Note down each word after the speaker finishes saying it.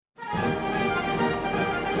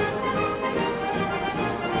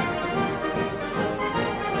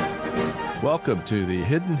Welcome to the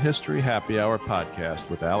Hidden History Happy Hour podcast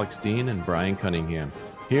with Alex Dean and Brian Cunningham.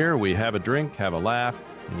 Here we have a drink, have a laugh,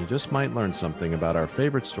 and you just might learn something about our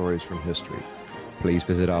favorite stories from history. Please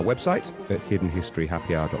visit our website at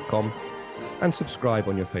hiddenhistoryhappyhour.com and subscribe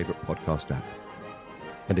on your favorite podcast app.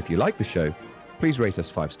 And if you like the show, please rate us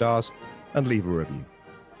 5 stars and leave a review.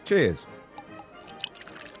 Cheers.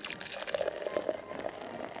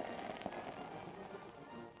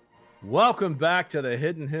 Welcome back to the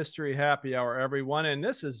Hidden History Happy Hour, everyone. And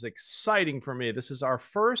this is exciting for me. This is our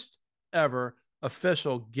first ever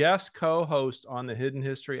official guest co-host on the Hidden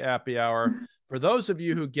History Happy Hour. For those of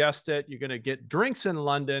you who guessed it, you're going to get drinks in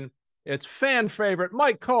London. It's fan favorite,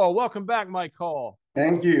 Myke Cole. Welcome back, Myke Cole.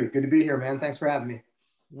 Thank you. Good to be here, man. Thanks for having me.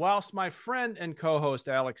 Whilst my friend and co-host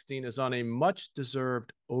Alex Dean is on a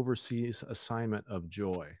much-deserved overseas assignment of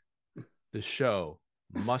joy, the show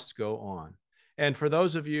must go on. And for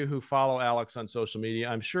those of you who follow Alex on social media,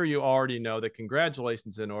 I'm sure you already know that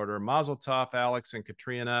congratulations in order. Mazel tov, Alex and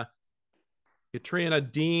Katrina. Katrina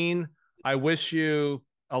Dean, I wish you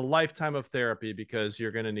a lifetime of therapy because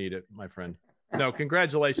you're going to need it, my friend. No,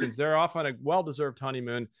 congratulations. They're off on a well-deserved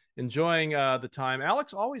honeymoon, enjoying the time.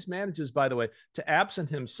 Alex always manages, by the way, to absent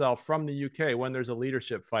himself from the UK when there's a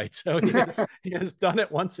leadership fight. So he has done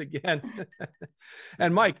it once again.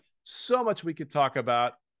 And Myke, so much we could talk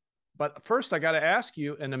about. But first, I got to ask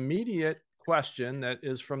you an immediate question that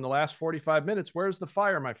is from the last 45 minutes. Where's the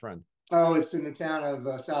fire, my friend? Oh, it's in the town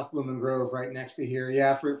of South Blooming Grove, right next to here.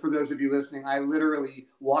 Yeah, for those of you listening, I literally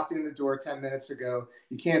walked in the door 10 minutes ago.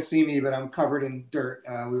 You can't see me, but I'm covered in dirt.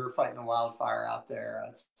 We were fighting a wildfire out there.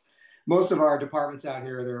 Most of our departments out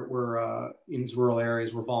here, we're in these rural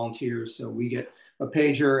areas. We're volunteers, so we get a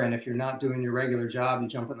pager, and if you're not doing your regular job, you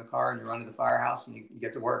jump in the car and you run to the firehouse and you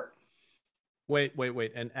get to work. Wait.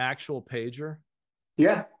 An actual pager?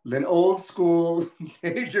 Yeah, an old school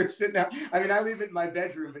pager sitting out. I mean, I leave it in my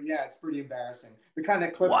bedroom, but yeah, it's pretty embarrassing. The kind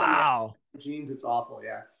that clips on the jeans, it's awful.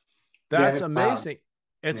 Yeah. That's amazing.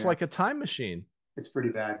 It's like a time machine. It's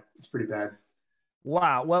pretty bad.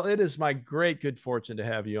 Wow. Well, it is my great good fortune to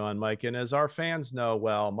have you on, Myke. And as our fans know,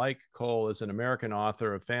 well, Myke Cole is an American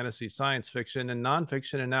author of fantasy, science fiction, and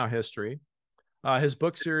nonfiction, and now history. His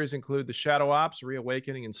book series include the Shadow Ops,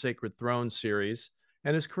 Reawakening, and Sacred Throne series.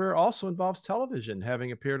 And his career also involves television,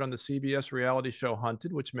 having appeared on the CBS reality show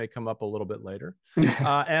Hunted, which may come up a little bit later,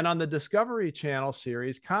 and on the Discovery Channel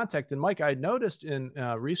series Contact. And Myke, I noticed in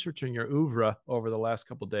researching your oeuvre over the last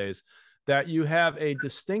couple of days that you have a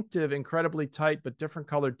distinctive, incredibly tight but different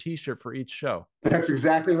colored T-shirt for each show. That's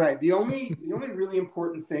exactly right. The only really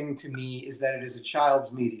important thing to me is that it is a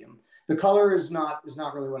child's medium. The color is not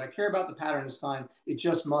really what I care about. The pattern is fine. It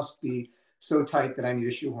just must be so tight that I need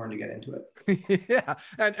a shoehorn to get into it. Yeah,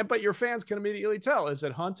 but your fans can immediately tell, is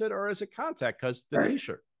it Hunted or is it Contact? Because the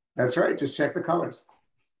T-shirt. That's right. Just check the colors.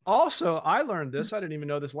 Also, I learned this. I didn't even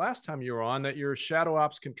know this last time you were on, that your Shadow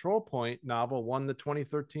Ops Control Point novel won the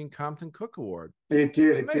 2013 Compton Cook Award. It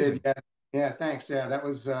did. Yeah, thanks. Yeah, that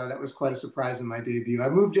was quite a surprise in my debut. I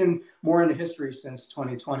moved in more into history since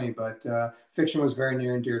 2020, but fiction was very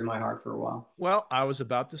near and dear to my heart for a while. Well, I was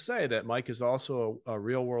about to say that Myke is also a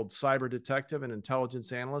real-world cyber detective and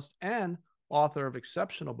intelligence analyst and author of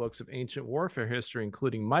exceptional books of ancient warfare history,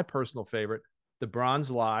 including my personal favorite, The Bronze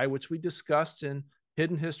Lie, which we discussed in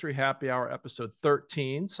Hidden History Happy Hour episode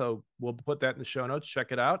 13. So we'll put that in the show notes.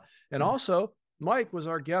 Check it out. And also, Myke was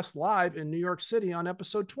our guest live in New York City on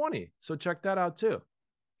episode 20. So check that out too.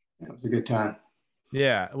 It was a good time.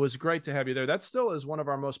 Yeah, it was great to have you there. That still is one of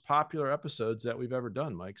our most popular episodes that we've ever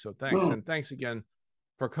done, Myke. So thanks. And thanks again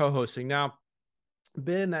for co-hosting. Now,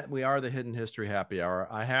 being that we are the Hidden History Happy Hour,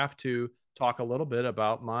 I have to talk a little bit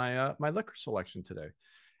about my liquor selection today.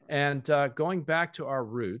 And going back to our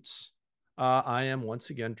roots, I am once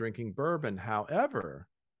again drinking bourbon. However,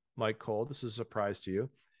 Myke Cole, this is a surprise to you.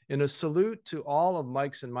 In a salute to all of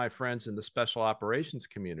Myke's and my friends in the special operations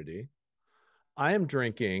community, I am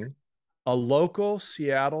drinking a local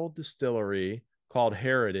Seattle distillery called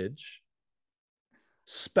Heritage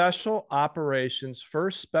Special Operations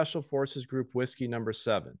First Special Forces Group Whiskey number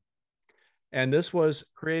 7. And this was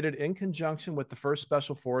created in conjunction with the 1st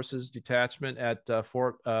Special Forces Detachment at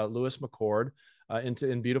Fort Lewis McChord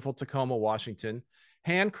in beautiful Tacoma, Washington.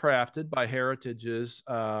 Handcrafted by Heritage's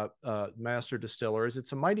master distillers.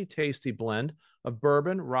 It's a mighty tasty blend of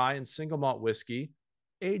bourbon, rye, and single malt whiskey,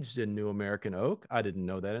 aged in New American oak. I didn't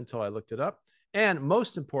know that until I looked it up. And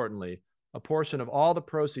most importantly, a portion of all the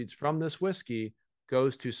proceeds from this whiskey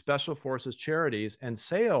goes to Special Forces charities, and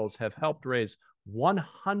sales have helped raise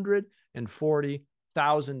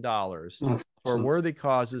 $140,000 for worthy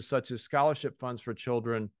causes such as scholarship funds for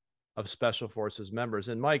children of Special Forces members.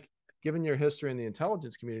 And Myke, given your history in the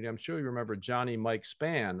intelligence community, I'm sure you remember Johnny Myke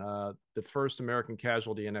Spann, the first American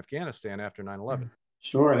casualty in Afghanistan after 9/11.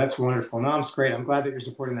 Sure, that's wonderful. No, it's great. I'm glad that you're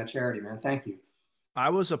supporting that charity, man. Thank you. I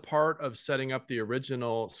was a part of setting up the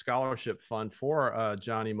original scholarship fund for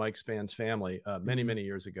Johnny Myke Spann's family many, many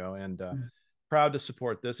years ago, and proud to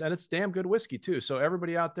support this. And it's damn good whiskey too. So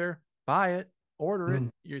everybody out there, buy it, order it.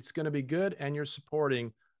 It's going to be good, and you're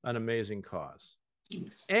supporting an amazing cause.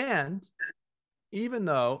 Thanks. And even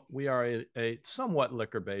though we are a somewhat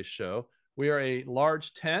liquor-based show, we are a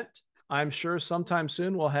large tent. I'm sure sometime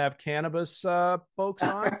soon we'll have cannabis folks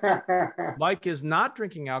on. Myke is not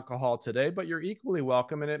drinking alcohol today, but you're equally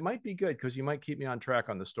welcome, and it might be good because you might keep me on track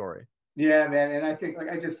on the story. Yeah, man, and I think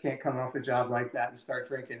I just can't come off a job like that and start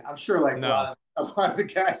drinking. I'm sure a lot of the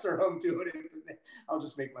guys are home doing it, but I'll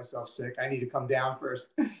just make myself sick. I need to come down first.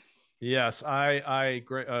 Yes, I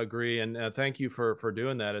agree, and thank you for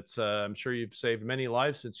doing that. It's I'm sure you've saved many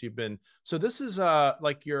lives since you've been. So this is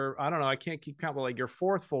like your, I don't know, I can't keep count, but like your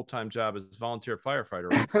fourth full-time job as volunteer firefighter.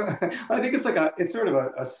 Right? I think it's sort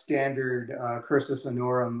of a standard cursus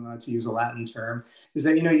honorum, to use a Latin term, is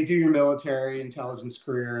that you do your military intelligence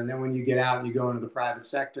career, and then when you get out and you go into the private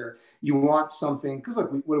sector, you want something, because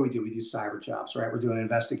look, what do? We do cyber jobs, right? We're doing an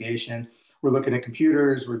investigation, we're looking at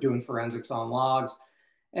computers, we're doing forensics on logs.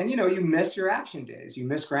 And, you miss your action days, you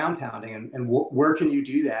miss ground pounding. And where can you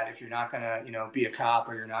do that if you're not going to, be a cop,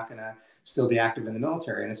 or you're not going to still be active in the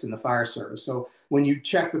military? And it's in the fire service. So when you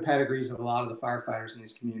check the pedigrees of a lot of the firefighters in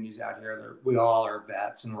these communities out here, we all are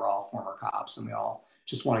vets, and we're all former cops, and we all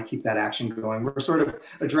just want to keep that action going. We're sort of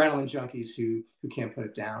adrenaline junkies who can't put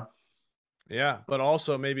it down. Yeah, but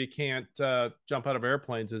also maybe can't jump out of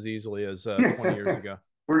airplanes as easily as 20 years ago.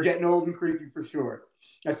 We're getting old and creepy for sure.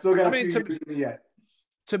 I still got a few years in me yet.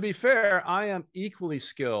 To be fair, I am equally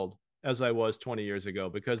skilled as I was 20 years ago,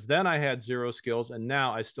 because then I had zero skills, and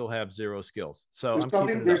now I still have zero skills. So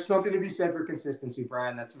there's something to be said for consistency,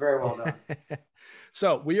 Brian. That's very well done.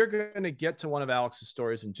 So we are going to get to one of Alex's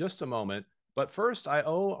stories in just a moment. But first, I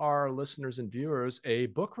owe our listeners and viewers a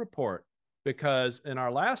book report, because in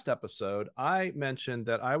our last episode, I mentioned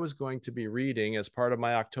that I was going to be reading, as part of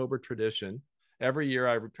my October tradition. Every year,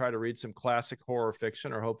 I try to read some classic horror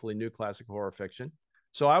fiction, or hopefully new classic horror fiction.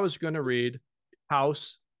 So I was going to read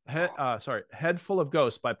Head Full of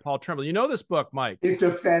Ghosts by Paul Tremblay. You know this book, Myke? It's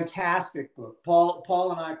a fantastic book.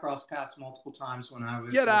 Paul and I crossed paths multiple times when I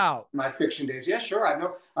was my fiction days. Yeah, sure.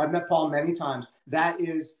 I've met Paul many times. That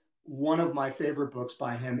is one of my favorite books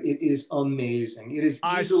by him. It is amazing. It is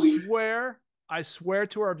easily. I swear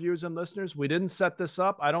to our viewers and listeners, we didn't set this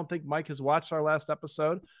up. I don't think Myke has watched our last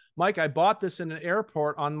episode. Myke, I bought this in an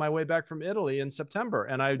airport on my way back from Italy in September,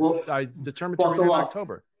 and I determined to read it in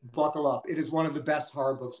October. Buckle up. It is one of the best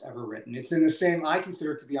horror books ever written. It's I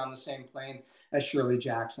consider it to be on the same plane as Shirley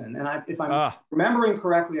Jackson. And if I'm remembering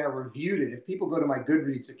correctly, I reviewed it. If people go to my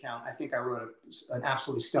Goodreads account, I think I wrote an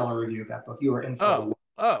absolutely stellar review of that book. You are in for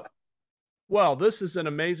Well, this is an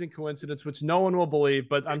amazing coincidence, which no one will believe,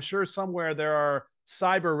 but I'm sure somewhere there are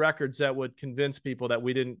cyber records that would convince people that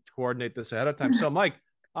we didn't coordinate this ahead of time. So, Myke,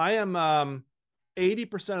 I am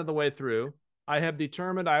 80% of the way through. I have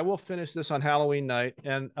determined I will finish this on Halloween night.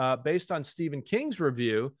 And based on Stephen King's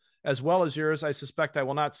review, as well as yours, I suspect I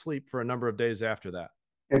will not sleep for a number of days after that.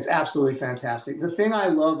 It's absolutely fantastic. The thing I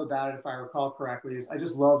love about it, if I recall correctly, is I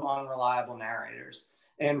just love unreliable narrators.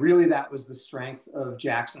 And really, that was the strength of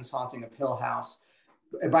Jackson's Haunting of Hill House.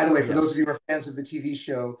 And by the way, for those of you who are fans of the TV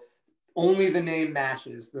show, only the name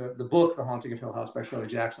matches. The book, The Haunting of Hill House by Shirley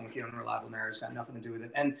Jackson, with the unreliable narrators, got nothing to do with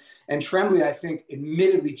it. And Tremblay, I think,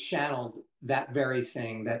 admittedly channeled that very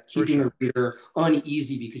thing, that keeping the reader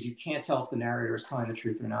uneasy because you can't tell if the narrator is telling the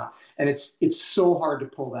truth or not. And it's so hard to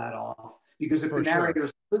pull that off, because if the narrator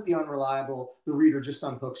is completely unreliable, the reader just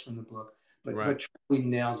unhooks from the book. But Tremblay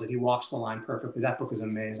nails it. He walks the line perfectly. That book is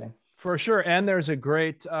amazing. For sure. And there's a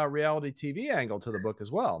great reality TV angle to the book as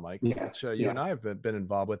well, Myke, which you and I have been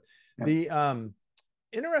involved with. Yeah. The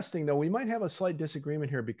interesting, though, we might have a slight disagreement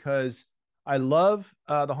here, because I love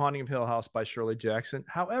The Haunting of Hill House by Shirley Jackson.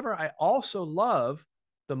 However, I also love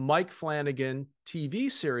the Mike Flanagan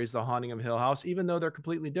TV series, The Haunting of Hill House, even though they're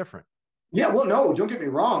completely different. Yeah, well, no, don't get me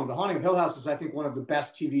wrong. The Haunting of Hill House is, I think, one of the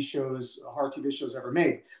best TV shows, horror TV shows ever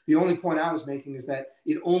made. The only point I was making is that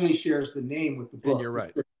it only shares the name with the book. And you're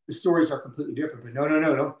right. The stories are completely different. But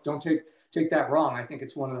no, don't take that wrong. I think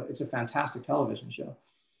it's a fantastic television show.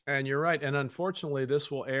 And you're right. And unfortunately, this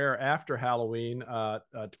will air after Halloween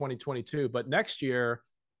 2022. But next year,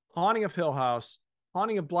 Haunting of Hill House,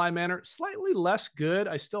 Haunting of Bly Manor, slightly less good.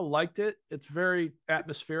 I still liked it. It's very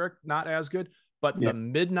atmospheric, not as good. But the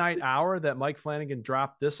midnight hour that Mike Flanagan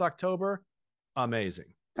dropped this October, amazing.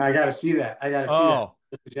 I got to see that. I got to see that. Oh,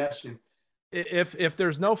 The suggestion. if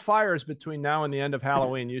there's no fires between now and the end of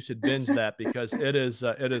Halloween, you should binge that because it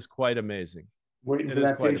is quite amazing. Waiting It for is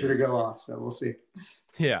that quite pager to amazing. go off. So we'll see.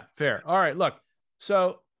 Yeah, fair. All right, look.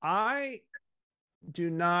 So I do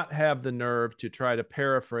not have the nerve to try to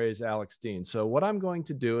paraphrase Alex Dean. So what I'm going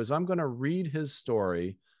to do is I'm going to read his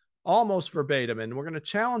story almost verbatim, and we're going to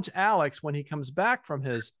challenge Alex when he comes back from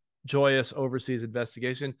his joyous overseas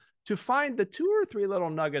investigation to find the 2 or 3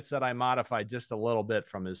 little nuggets that I modified just a little bit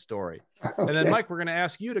from his story. And then, Okay. Myke, we're going to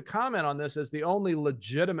ask you to comment on this as the only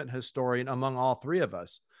legitimate historian among all 3 of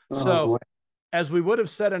us. Oh So boy. as we would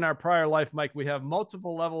have said in our prior life, Myke, we have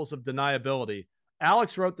multiple levels of deniability.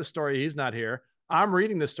 Alex wrote the story. He's not here. I'm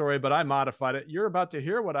reading the story, but I modified it. You're about to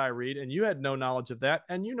hear what I read, and you had no knowledge of that,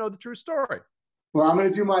 and you know the true story. Well, I'm going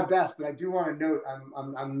to do my best, but I do want to note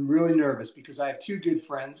I'm really nervous because I have 2 good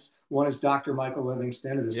friends. One is Dr. Michael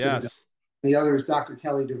Livingston of the Citadel. Yes. The other is Dr.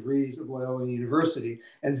 Kelly DeVries of Loyola University.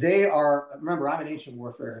 And they are, remember, I'm an ancient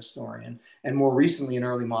warfare historian and more recently an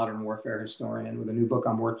early modern warfare historian with a new book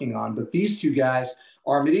I'm working on. But these 2 guys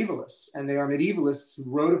are medievalists, and they are medievalists who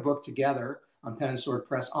wrote a book together on Pen and Sword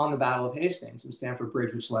Press on the Battle of Hastings and Stamford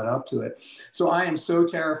Bridge, which led up to it. So I am so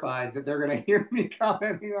terrified that they're going to hear me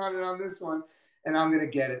commenting on it on this one. And I'm going to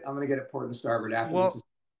get it. I'm going to get it port and starboard after this is.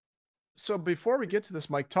 So before we get to this,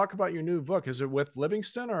 Myke, talk about your new book. Is it with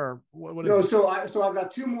Livingston or what is No, it? so I've got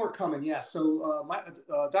 2 more coming. Yes. So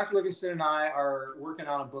Dr. Livingston and I are working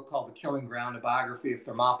on a book called The Killing Ground, a biography of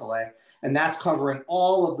Thermopylae, and that's covering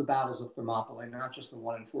all of the battles of Thermopylae, not just the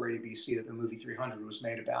one in 480 BC that the movie 300 was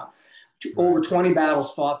made about. Over 20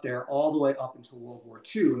 battles fought there all the way up until World War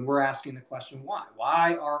II, and we're asking the question, why?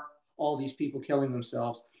 Why are all these people killing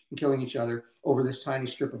themselves and killing each other over this tiny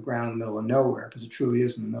strip of ground in the middle of nowhere? Because it truly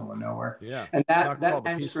is in the middle of nowhere. Yeah. And Not that called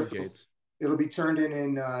the Peaceful manuscript, Gates. it'll be turned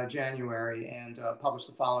in January and published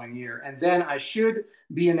the following year. And then I should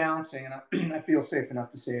be announcing, and I feel safe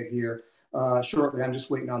enough to say it here shortly. I'm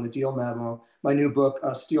just waiting on the deal memo. My new book,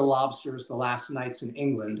 Steel Lobsters, The Last Knights in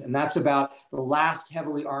England. And that's about the last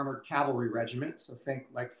heavily armored cavalry regiment. So think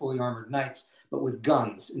like fully armored knights, but with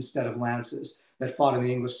guns instead of lances, that fought in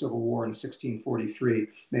the English Civil War in 1643.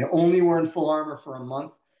 They only were in full armor for a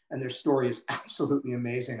month, and their story is absolutely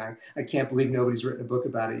amazing. I can't believe nobody's written a book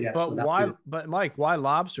about it yet. But So why, but Myke, why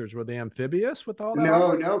lobsters? Were they amphibious with all that?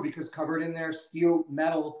 no, because covered in their steel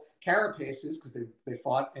metal carapaces, because they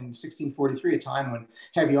fought in 1643, a time when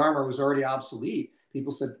heavy armor was already obsolete.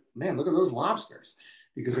 People said, "Man, look at those lobsters,"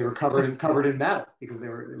 because they were covered in metal, because it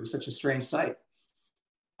was such a strange sight.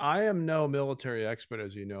 I am no military expert,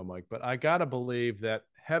 as you know, Myke, but I gotta believe that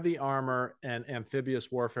heavy armor and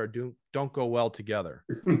amphibious warfare don't go well together.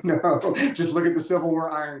 No, just look at the Civil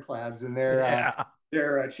War ironclads and Yeah.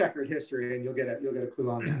 their checkered history, and you'll get a clue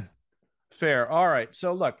on that. Fair. All right.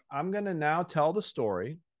 So look, I'm going to now tell the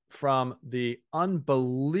story from the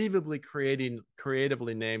unbelievably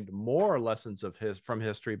creatively named More Lessons from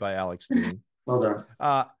History by Alex Dean. Well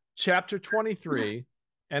done. Chapter 23,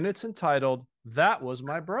 and it's entitled That Was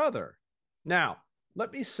My Brother. Now,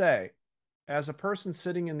 let me say, as a person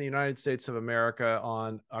sitting in the United States of America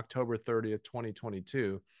on October 30th,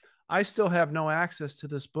 2022, I still have no access to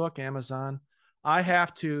this book, Amazon. I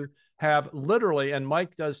have to have literally, and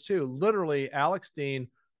Myke does too, literally Alex Dean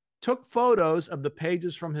took photos of the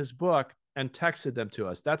pages from his book and texted them to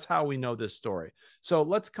us. That's how we know this story. So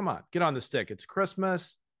let's, come on, get on the stick. It's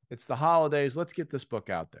Christmas. It's the holidays. Let's get this book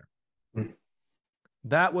out there. Mm-hmm.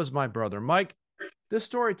 That Was My Brother. Myke, this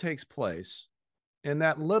story takes place in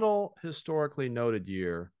that little historically noted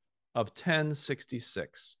year of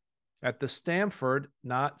 1066 at the Stamford,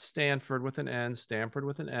 not Stanford with an N, Stamford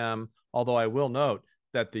with an M, although I will note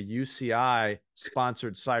that the UCI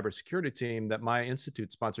sponsored cybersecurity team that my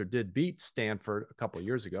institute sponsored did beat Stanford a couple of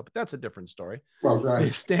years ago, but that's a different story. Well done.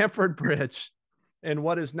 The Stamford Bridge in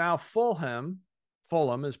what is now Fulham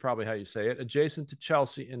is probably how you say it, adjacent to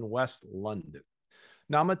Chelsea in West London.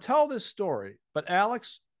 Now I'm going to tell this story, but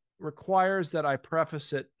Alex requires that I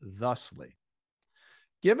preface it thusly.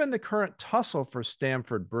 Given the current tussle for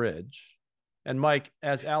Stamford Bridge, and Myke,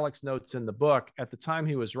 as Alex notes in the book, at the time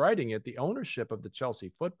he was writing it, the ownership of the Chelsea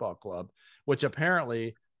Football Club, which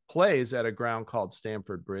apparently plays at a ground called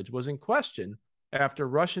Stamford Bridge, was in question after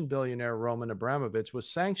Russian billionaire Roman Abramovich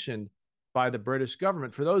was sanctioned by the British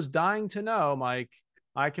government. For those dying to know, Myke,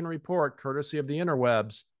 I can report, courtesy of the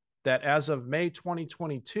interwebs, that as of May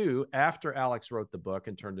 2022, after Alex wrote the book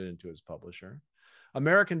and turned it into his publisher,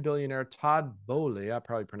 American billionaire Todd Boehly, I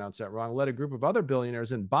probably pronounced that wrong, led a group of other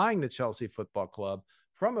billionaires in buying the Chelsea Football Club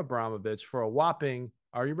from Abramovich for a whopping,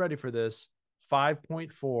 are you ready for this,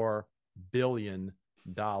 $5.4 billion.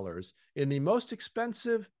 in the most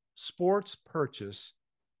expensive sports purchase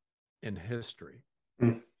in history.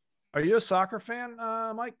 Are you a soccer fan,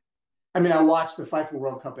 Myke? I mean, I watch the FIFA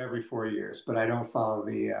World Cup every 4 years, but I don't follow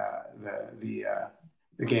the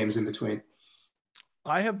games in between.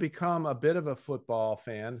 I have become a bit of a football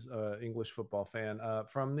fan, English football fan,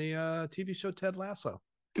 from the TV show Ted Lasso.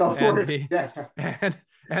 Of course,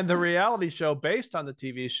 and the reality show based on the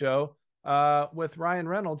TV show with Ryan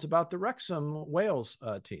Reynolds about the Wrexham Wales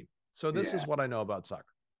team. So this is what I know about soccer.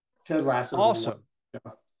 Ted Lasso. Also,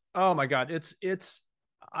 oh my God, it's.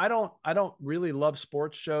 I don't really love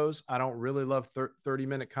sports shows. I don't really love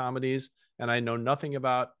 30-minute comedies, and I know nothing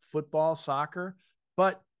about football, soccer.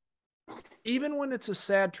 But even when it's a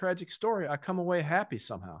sad, tragic story, I come away happy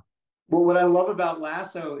somehow. Well, what I love about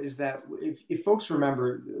Lasso is that if folks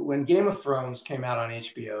remember, when Game of Thrones came out on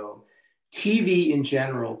HBO, TV in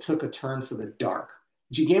general took a turn for the dark.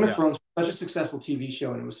 Game of Thrones was such a successful TV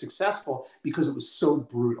show, and it was successful because it was so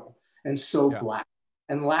brutal and so black.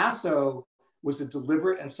 And Lasso was a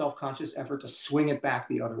deliberate and self-conscious effort to swing it back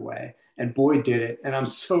the other way. And boy, did it. And I'm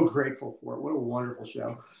so grateful for it. What a wonderful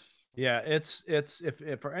show. Yeah, it's if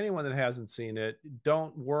for anyone that hasn't seen it,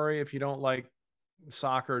 don't worry if you don't like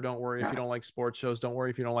soccer. Don't worry if you don't like sports shows. Don't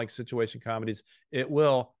worry if you don't like situation comedies. It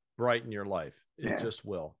will brighten your life. It just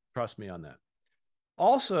will. Trust me on that.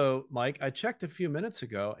 Also, Myke, I checked a few minutes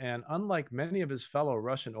ago, and unlike many of his fellow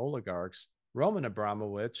Russian oligarchs, Roman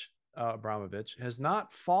Abramovich has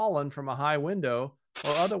not fallen from a high window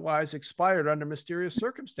or otherwise expired under mysterious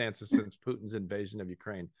circumstances since Putin's invasion of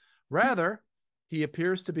Ukraine. Rather, he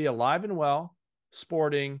appears to be alive and well,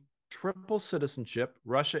 sporting triple citizenship,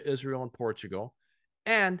 Russia, Israel, and Portugal,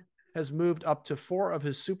 and has moved up to 4 of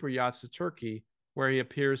his super yachts to Turkey, where he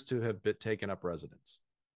appears to have taken up residence.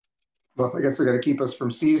 Well, I guess they're going to keep us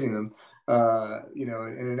from seizing them, in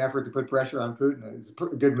an effort to put pressure on Putin. It's a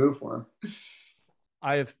good move for him.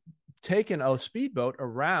 I have taken a speedboat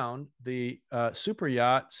around the super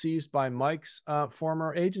yacht seized by Myke's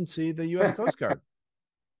former agency, the U.S. Coast Guard,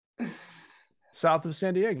 south of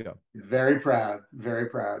San Diego. Very proud. Very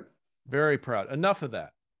proud. Very proud. Enough of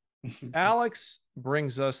that. Alex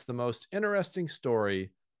brings us the most interesting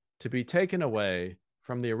story to be taken away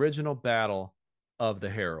from the original battle of the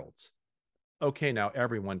heralds. Okay, now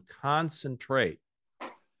everyone concentrate.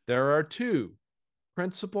 There are 2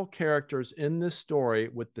 principal characters in this story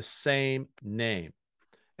with the same name.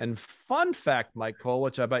 And fun fact, Myke Cole,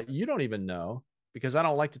 which I bet you don't even know, because I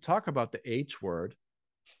don't like to talk about the H word,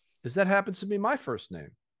 is that happens to be my first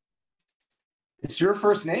name. It's your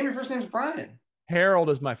first name? Your first name's Brian.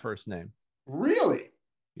 Harold is my first name. Really?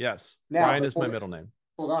 Yes. Now, Brian is my middle name.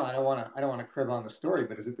 Hold on, I don't want to crib on the story,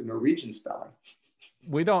 but is it the Norwegian spelling?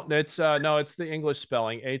 We don't. It's no. It's the English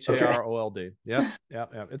spelling. Harold. Yep.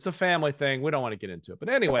 It's a family thing. We don't want to get into it. But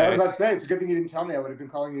anyway, I was about to say, it's a good thing you didn't tell me. I would have been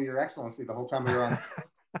calling you Your Excellency the whole time we were on.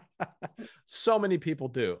 So many people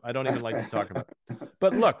do. I don't even like to talk about it.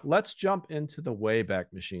 But look, let's jump into the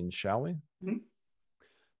Wayback Machine, shall we? Mm-hmm.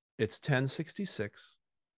 It's 1066.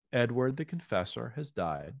 Edward the Confessor has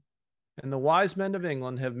died, and the wise men of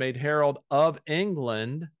England have made Harold of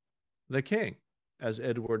England the king, as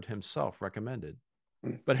Edward himself recommended.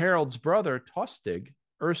 But Harold's brother, Tostig,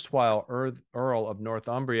 erstwhile Earl of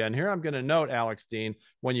Northumbria, and here I'm going to note, Alex Dean,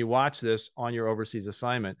 when you watch this on your overseas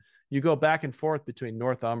assignment, you go back and forth between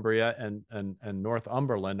Northumbria and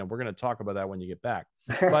Northumberland, and we're going to talk about that when you get back.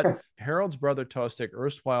 But Harold's brother, Tostig,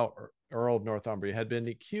 erstwhile Earl of Northumbria, had been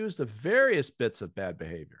accused of various bits of bad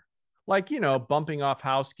behavior, like, bumping off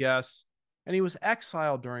house guests, and he was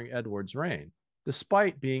exiled during Edward's reign,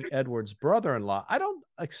 despite being Edward's brother-in-law. I don't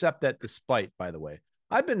accept that despite, by the way.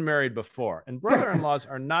 I've been married before, and brother-in-laws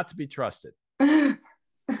are not to be trusted. Am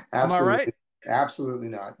I right? Absolutely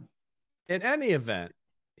not. In any event,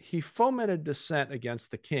 he fomented dissent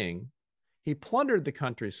against the king. He plundered the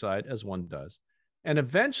countryside, as one does, and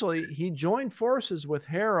eventually he joined forces with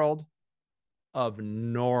Harold of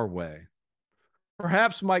Norway.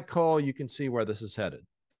 Perhaps, Myke Cole, you can see where this is headed.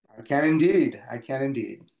 I can indeed.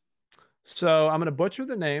 So I'm going to butcher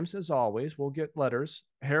the names as always. We'll get letters.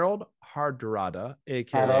 Harold Hardrada,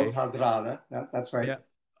 a.k.a. Harold Hardrada. That's right. Yeah.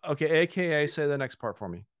 Okay, a.k.a. say the next part for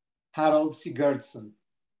me. Harold Sigurdsson.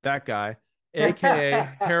 That guy,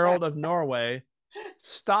 a.k.a. Harold of Norway,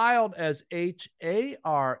 styled as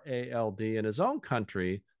Harald in his own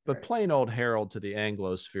country, but plain old Harold to the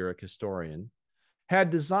Anglospheric historian,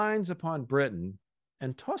 had designs upon Britain,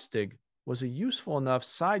 and Tostig was a useful enough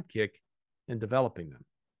sidekick in developing them.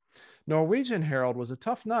 Norwegian Harold was a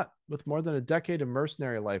tough nut with more than a decade of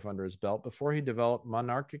mercenary life under his belt before he developed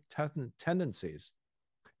monarchic tendencies.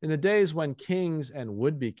 In the days when kings and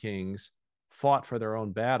would-be kings fought for their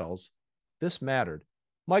own battles. This mattered.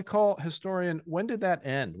 Myke Hull, historian, when did that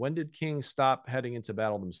end? When did kings stop heading into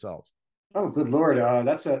battle themselves? Oh, good Lord.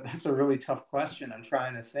 That's a really tough question. I'm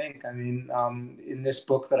trying to think. I mean, in this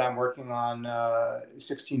book that I'm working on,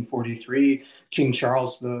 1643, King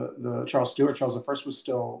Charles, the Charles Stuart, Charles I was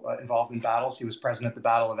still involved in battles. He was present at the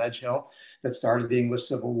Battle of Edge Hill that started the English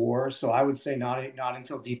Civil War. So I would say not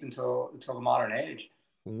until deep until the modern age.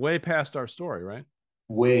 Way past our story, right?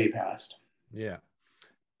 Way past. Yeah.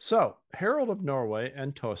 So, Harold of Norway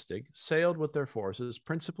and Tostig sailed with their forces,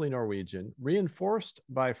 principally Norwegian, reinforced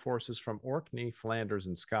by forces from Orkney, Flanders,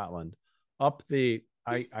 and Scotland, up the,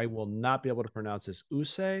 I will not be able to pronounce this,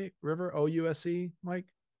 Ouse River, O-U-S-E, Myke?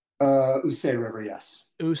 Ouse River, yes.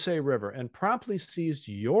 Ouse River, and promptly seized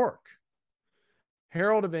York.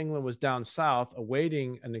 Harold of England was down south,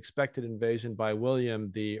 awaiting an expected invasion by William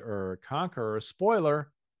the Conqueror. Spoiler,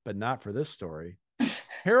 but not for this story.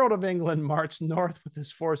 Harold of England marched north with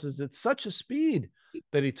his forces at such a speed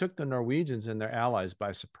that he took the Norwegians and their allies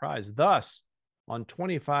by surprise. Thus, on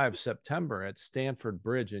 25 September at Stamford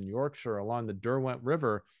Bridge in Yorkshire along the Derwent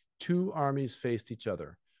River, two armies faced each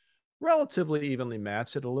other, relatively evenly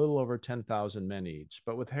matched at a little over 10,000 men each,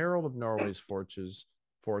 but with Harold of Norway's forces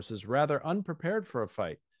rather unprepared for a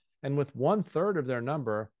fight, and with 1/3 of their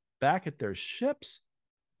number back at their ships,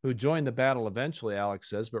 who joined the battle eventually, Alex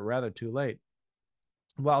says, but rather too late,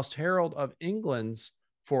 whilst Harold of England's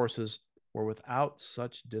forces were without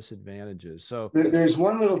such disadvantages. So there's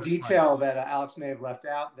one little detail that Alex may have left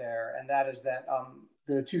out there, and that is that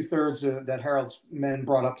the 2/3 that Harold's men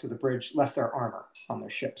brought up to the bridge left their armor on their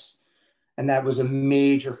ships. And that was a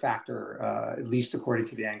major factor, at least according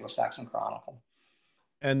to the Anglo-Saxon Chronicle.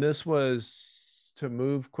 And this was to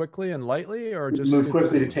move quickly and lightly, or just move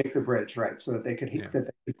quickly to take the bridge, right? So that they could,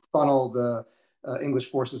 funnel the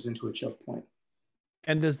English forces into a choke point.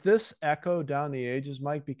 And does this echo down the ages,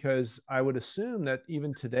 Myke? Because I would assume that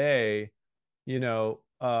even today,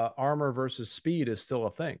 armor versus speed is still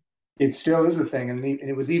a thing. It still is a thing. And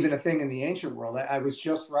it was even a thing in the ancient world. I was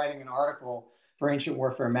just writing an article for Ancient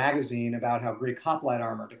Warfare magazine about how Greek hoplite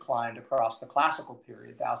armor declined across the classical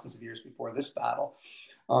period, thousands of years before this battle.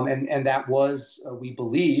 And that was, we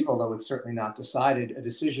believe, although it's certainly not decided, a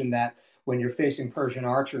decision that when you're facing Persian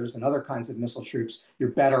archers and other kinds of missile troops,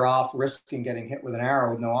 you're better off risking getting hit with an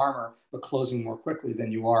arrow with no armor, but closing more quickly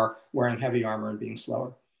than you are wearing heavy armor and being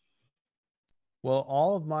slower. Well,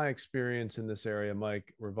 all of my experience in this area,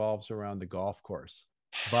 Myke, revolves around the golf course.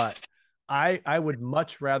 But I would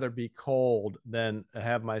much rather be cold than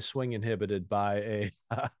have my swing inhibited by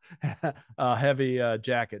a heavy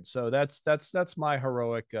jacket. So that's my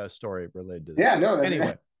heroic story related to this. Yeah, no.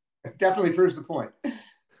 Anyway, it definitely proves the point.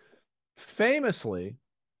 Famously,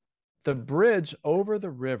 the bridge over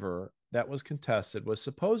the river that was contested was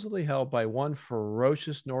supposedly held by one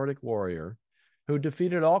ferocious Nordic warrior who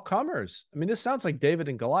defeated all comers. I mean, this sounds like David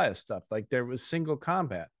and Goliath stuff, like there was single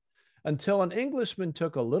combat, until an Englishman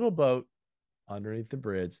took a little boat underneath the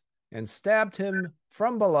bridge and stabbed him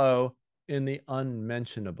from below in the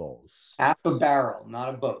unmentionables. Half a barrel,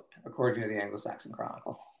 not a boat, according to the Anglo-Saxon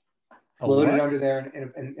Chronicle. Floated under there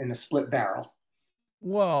in a split barrel.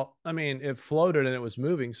 Well, I mean, it floated and it was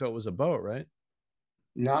moving, so it was a boat, right?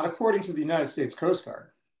 Not according to the United States Coast Guard.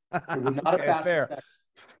 It would not have passed.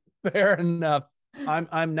 Fair enough.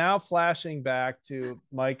 I'm now flashing back to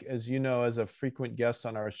Myke, as you know, as a frequent guest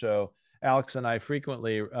on our show. Alex and I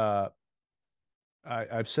frequently,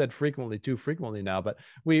 I've said frequently, too frequently now, but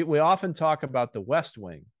we often talk about the West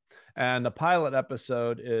Wing. And the pilot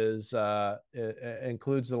episode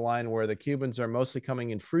includes the line where the Cubans are mostly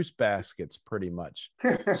coming in fruit baskets, pretty much.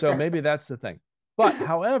 So maybe that's the thing. But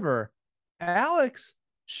however, Alex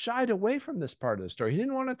shied away from this part of the story. He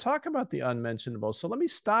didn't want to talk about the unmentionables. So let me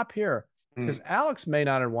stop here, because Alex may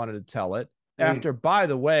not have wanted to tell it after, by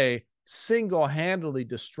the way, single-handedly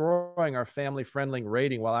destroying our family-friendly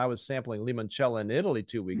rating while I was sampling limoncello in Italy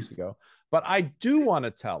 2 weeks ago. But I do want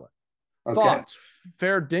to tell it. Okay. Thoughts?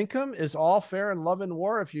 Fair dinkum? Is all fair in love and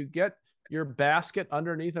war? If you get your basket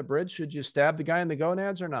underneath a bridge, should you stab the guy in the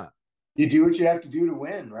gonads or not? You do what you have to do to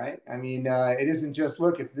win, right? I mean, it isn't just,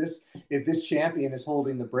 look, if this champion is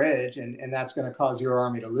holding the bridge and that's going to cause your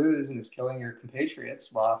army to lose and it's killing your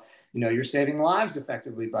compatriots, well, you're saving lives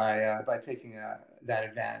effectively by taking that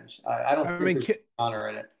advantage. I don't think there's honor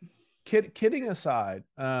in it. Kidding aside,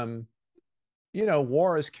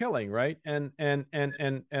 war is killing, right? And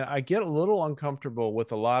I get a little uncomfortable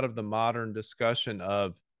with a lot of the modern discussion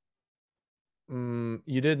of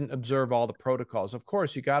you didn't observe all the protocols. Of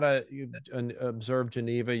course, you observe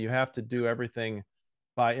Geneva. You have to do everything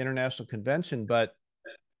by international convention. But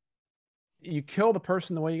you kill the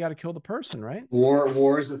person the way you got to kill the person, right?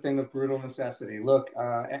 War is a thing of brutal necessity. Look,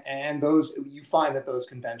 and those you find that those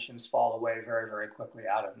conventions fall away very, very quickly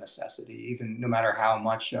out of necessity, even no matter how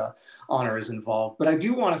much honor is involved. But I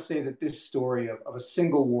do want to say that this story of a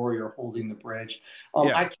single warrior holding the bridge,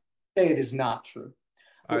 Yeah, I can't say it is not true.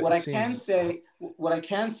 But it seems. what I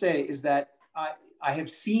can say is that I have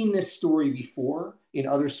seen this story before in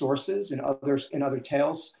other sources, in other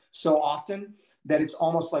tales, so often that it's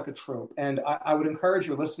almost like a trope. And I would encourage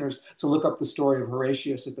your listeners to look up the story of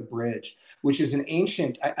Horatius at the Bridge, which is an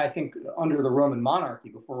ancient, I think, under the Roman monarchy,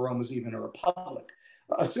 before Rome was even a republic,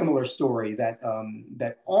 a similar story that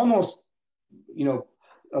almost, you know,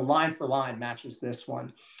 a line for line matches this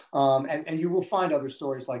one. And you will find other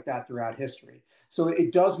stories like that throughout history. So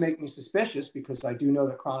it does make me suspicious, because I do know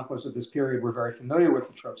that chroniclers of this period were very familiar with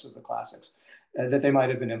the tropes of the classics, that they might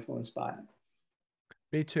have been influenced by it.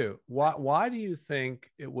 Me too. Why do you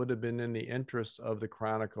think it would have been in the interest of the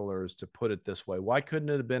chroniclers to put it this way? Why couldn't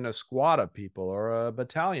it have been a squad of people or a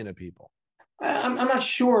battalion of people? I'm not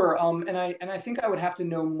sure, and I think I would have to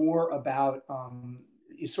know more about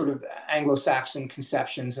sort of Anglo-Saxon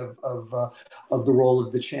conceptions of the role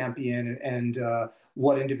of the champion and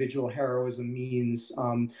what individual heroism means.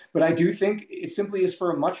 But I do think it simply is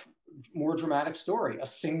for a much more dramatic story. A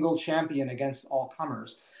single champion against all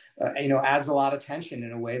comers, adds a lot of tension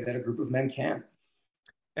in a way that a group of men can't.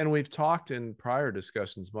 And we've talked in prior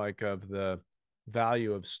discussions, Myke, of the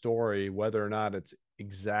value of story, whether or not it's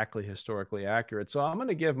exactly historically accurate. So I'm going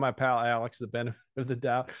to give my pal Alex the benefit of the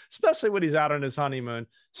doubt, especially when he's out on his honeymoon.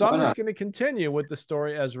 So I'm just going to continue with the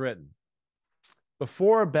story as written.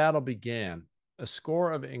 Before a battle began, a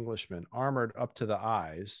score of Englishmen, armored up to the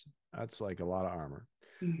eyes, that's like a lot of armor,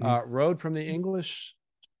 rode from the English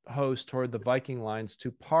host toward the Viking lines to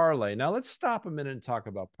parley. Now let's stop a minute and talk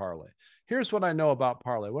about parley. Here's what I know about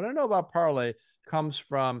parley. What I know about parley comes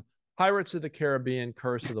from Pirates of the Caribbean,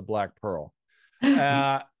 Curse of the Black Pearl.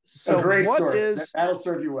 So a great source. That'll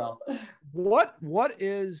serve you well. What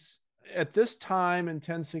is at this time in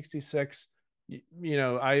 1066?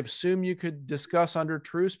 I assume you could discuss under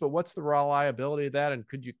truce, but what's the reliability of that? And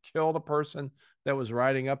could you kill the person that was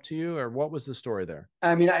riding up to you, or what was the story there?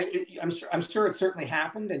 I mean, I'm sure it certainly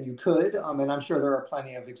happened, and you could, and I'm sure there are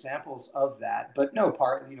plenty of examples of that. But no,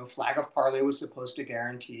 flag of parley was supposed to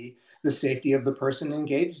guarantee the safety of the person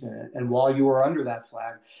engaged in it, and while you were under that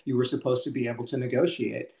flag, you were supposed to be able to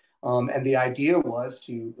negotiate. And the idea was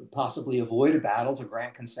to possibly avoid a battle, to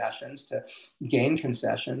grant concessions, to gain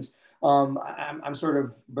concessions. I'm sort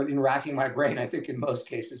of, but in racking my brain, I think in most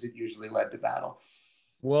cases it usually led to battle.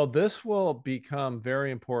 Well, this will become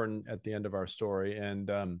very important at the end of our story, and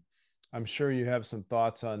I'm sure you have some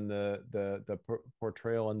thoughts on the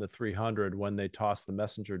portrayal in the 300 when they tossed the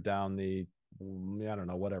messenger down the, I don't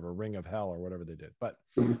know, whatever, ring of hell or whatever they did. But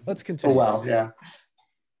let's continue. Oh, well, yeah.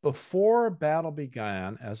 Before battle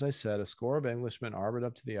began, as I said, a score of Englishmen armored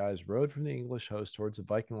up to the eyes rode from the English host towards the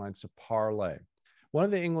Viking lines to parley. One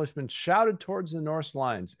of the Englishmen shouted towards the Norse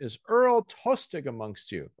lines, "Is Earl Tostig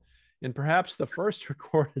amongst you?" In perhaps the first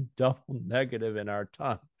recorded double negative in our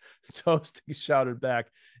tongue, Tostig shouted back,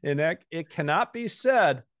 "And it cannot be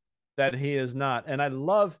said that he is not." And I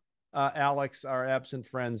love Alex, our absent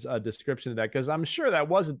friend's description of that, because I'm sure that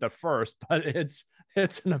wasn't the first, but it's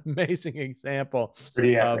an amazing example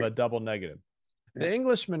of a double negative. Yeah. The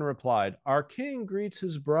Englishman replied, "Our king greets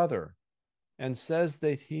his brother and says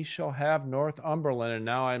that he shall have Northumberland." And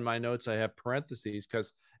now in my notes, I have parentheses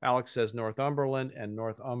because Alex says Northumberland and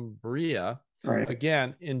Northumbria. Right.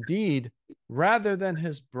 Again, indeed, rather than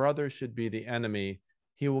his brother should be the enemy,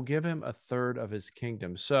 he will give him a third of his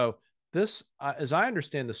kingdom. So this, as I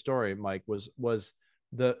understand the story, Myke, was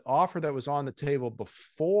the offer that was on the table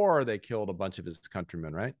before they killed a bunch of his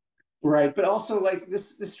countrymen, right? Right, but also like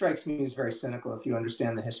this strikes me as very cynical if you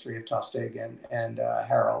understand the history of Tostig and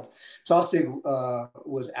Harold. Tostig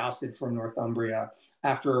was ousted from Northumbria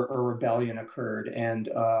after a rebellion occurred, and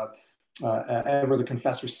Edward the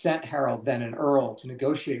Confessor sent Harold, then an earl, to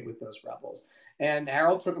negotiate with those rebels. And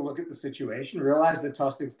Harold took a look at the situation, realized that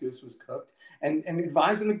Tostig's goose was cooked, and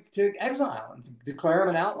advised him to exile him, to declare him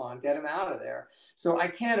an outlaw and get him out of there. So I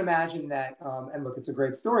can't imagine that, and look, it's a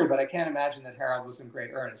great story, but I can't imagine that Harold was in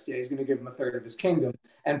great earnest. Yeah, he's going to give him a third of his kingdom,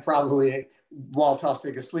 and probably while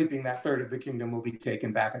Tostig is sleeping, that third of the kingdom will be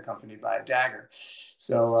taken back accompanied by a dagger.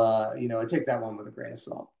 So, I take that one with a grain of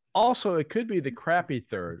salt. Also, it could be the crappy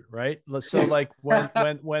third, right? So like when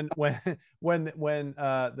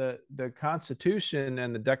the Constitution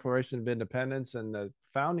and the Declaration of Independence and the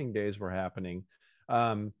founding days were happening,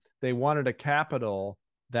 they wanted a capital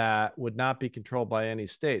that would not be controlled by any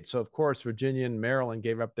state. So, of course, Virginia and Maryland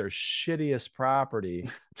gave up their shittiest property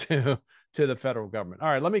to the federal government. All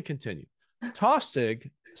right, let me continue. Tostig,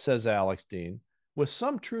 says Alex Dean, with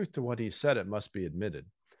some truth to what he said, it must be admitted,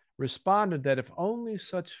 responded that if only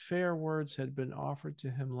such fair words had been offered to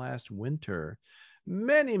him last winter,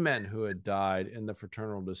 many men who had died in the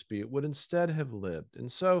fraternal dispute would instead have lived.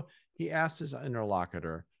 And so he asked his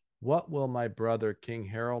interlocutor, what will my brother, King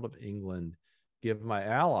Harold of England, give my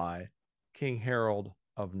ally, King Harold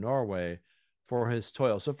of Norway, for his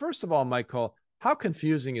toil? So first of all, Michael, how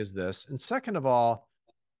confusing is this? And second of all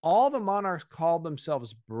the monarchs called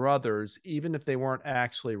themselves brothers, even if they weren't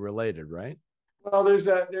actually related, right? Well, there's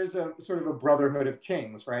a sort of a brotherhood of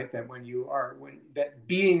kings, right? That that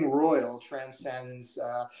being royal transcends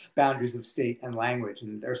boundaries of state and language,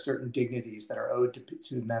 and there are certain dignities that are owed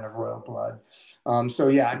to men of royal blood. So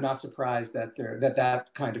yeah, I'm not surprised that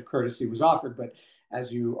that kind of courtesy was offered. But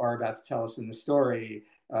as you are about to tell us in the story,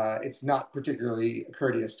 it's not particularly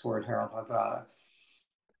courteous toward Harold Hardrada.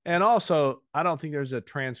 And also, I don't think there's a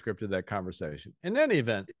transcript of that conversation. In any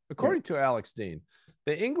event, according to Alex Dean,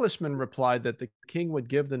 the Englishman replied that the king would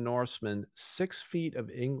give the Norseman 6 feet of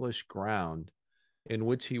English ground in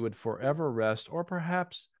which he would forever rest, or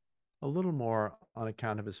perhaps a little more on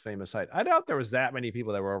account of his famous height. I doubt there was that many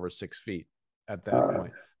people that were over 6 feet at that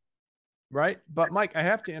point. Right? But Myke, I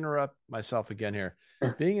have to interrupt myself again here.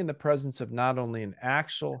 Being in the presence of not only an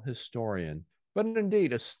actual historian, but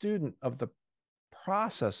indeed a student of the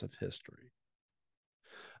process of history,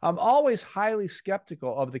 I'm always highly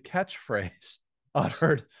skeptical of the catchphrase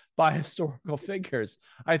uttered by historical figures.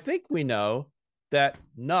 I think we know that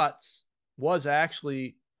nuts was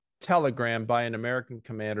actually telegrammed by an American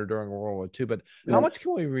commander during World War II, but how much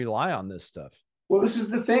can we rely on this stuff? Well, this is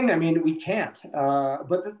the thing. I mean, we can't.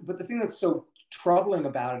 But the thing that's so troubling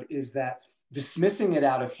about it is that dismissing it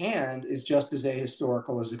out of hand is just as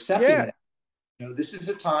ahistorical as accepting it. You know, this is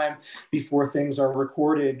a time before things are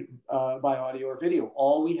recorded by audio or video.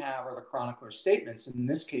 All we have are the chronicler's statements. And in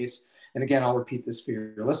this case, and again, I'll repeat this for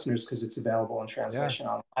your listeners because it's available in translation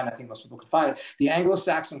online. I think most people can find it. The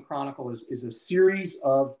Anglo-Saxon Chronicle is a series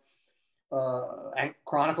of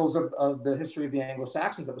chronicles of the history of the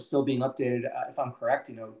Anglo-Saxons that was still being updated, if I'm correct,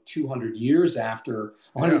 200 years after,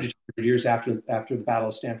 100 to 200 years after the Battle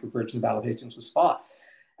of Stamford Bridge and the Battle of Hastings was fought.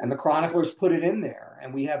 And the chroniclers put it in there,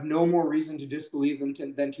 and we have no more reason to disbelieve them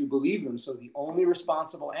than to believe them. So the only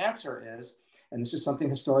responsible answer is, and this is something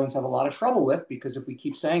historians have a lot of trouble with, because if we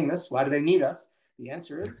keep saying this, why do they need us? The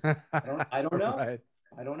answer is, I don't know. Right.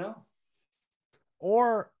 I don't know.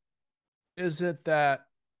 Or is it that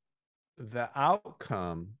the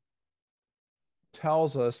outcome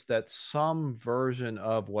tells us that some version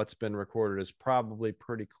of what's been recorded is probably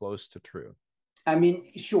pretty close to true? I mean,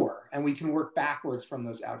 sure. And we can work backwards from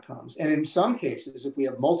those outcomes. And in some cases, if we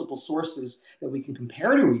have multiple sources that we can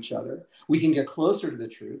compare to each other, we can get closer to the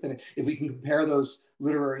truth. And if we can compare those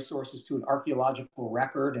literary sources to an archaeological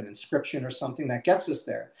record, an inscription or something, that gets us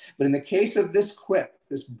there. But in the case of this quip,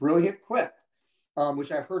 this brilliant quip,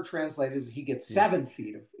 which I've heard translated as he gets 7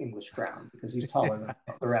 feet of English ground because he's taller than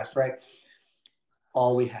the rest, right?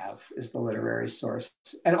 All we have is the literary source.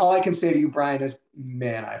 And all I can say to you, Brian, is,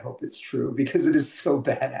 man, I hope it's true, because it is so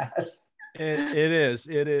badass. It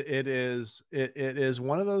is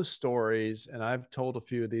one of those stories, and I've told a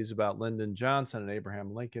few of these about Lyndon Johnson and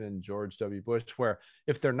Abraham Lincoln and George W. Bush, where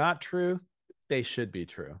if they're not true, they should be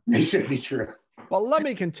true. They should be true. Well, let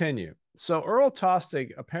me continue. So Earl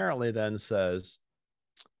Tostig apparently then says,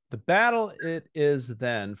 the battle it is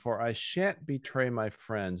then, for I shan't betray my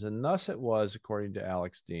friends. And thus it was, according to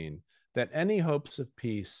Alex Dean, that any hopes of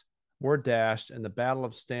peace were dashed and the Battle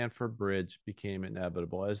of Stamford Bridge became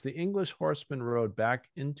inevitable. As the English horsemen rode back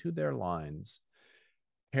into their lines,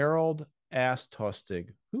 Harold asked Tostig,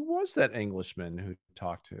 who was that Englishman who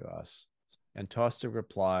talked to us? And Tostig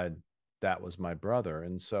replied, that was my brother.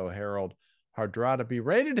 And so Harold Hardrada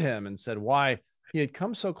berated him and said, why, he had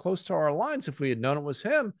come so close to our lines. If we had known it was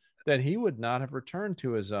him, then he would not have returned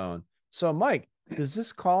to his own. So, Myke, does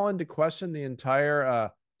this call into question the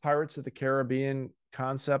entire Pirates of the Caribbean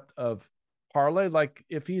concept of parley? Like,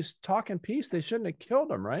 if he's talking peace, they shouldn't have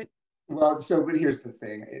killed him, right? Well, but here's the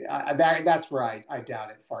thing. That's where I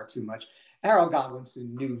doubt it far too much. Harold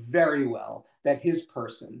Godwinson knew very well that his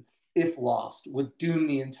person, if lost, would doom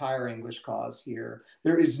the entire English cause here.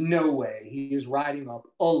 There is no way he is riding up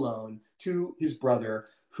alone to his brother,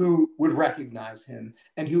 who would recognize him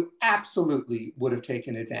and who absolutely would have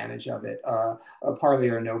taken advantage of it, parley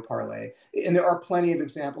or no parley. And there are plenty of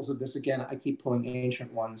examples of this. Again, I keep pulling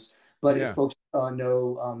ancient ones, But if folks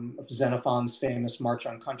know of Xenophon's famous March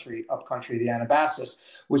on Country, Up Country, the Anabasis,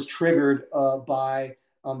 was triggered by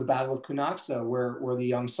the Battle of Cunaxa, where the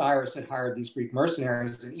young Cyrus had hired these Greek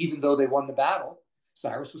mercenaries. And even though they won the battle,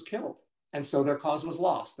 Cyrus was killed. And so their cause was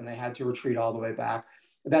lost, and they had to retreat all the way back.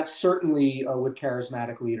 That certainly, with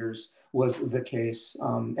charismatic leaders, was the case.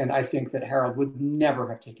 And I think that Harold would never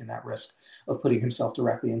have taken that risk of putting himself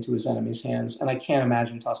directly into his enemy's hands. And I can't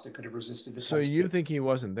imagine Tostig could have resisted the temptation. So you think he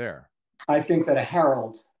wasn't there? I think that a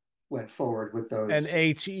herald went forward with those.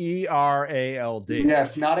 An Herald.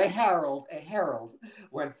 Yes, not a herald. A herald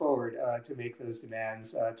went forward to make those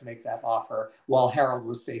demands, to make that offer, while Harold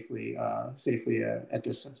was safely at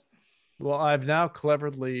distance. Well, I've now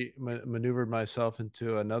cleverly maneuvered myself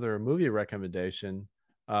into another movie recommendation,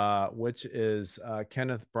 which is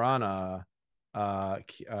Kenneth Branagh,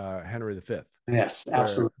 Henry V. Yes,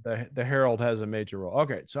 absolutely. The Herald has a major role.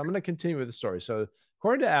 Okay, so I'm going to continue with the story. So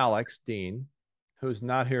according to Alex Dean, who's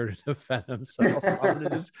not here to defend himself, I'm going to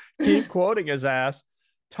just keep quoting his ass.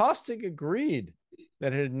 Tostig agreed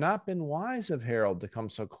that it had not been wise of Harold to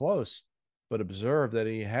come so close, but observed that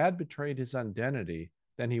he had betrayed his identity,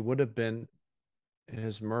 then he would have been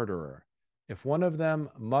his murderer. If one of them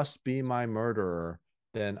must be my murderer,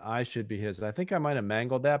 then I should be his. I think I might have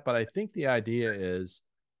mangled that, but I think the idea is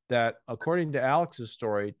that according to Alex's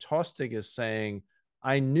story, Tostig is saying,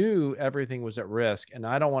 I knew everything was at risk and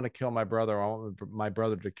I don't want to kill my brother. I want my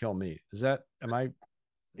brother to kill me. Am I?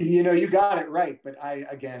 You got it right. But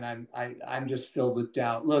I'm just filled with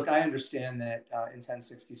doubt. Look, I understand that in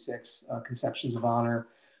 1066, conceptions of honor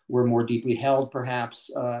were more deeply held perhaps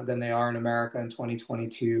than they are in America in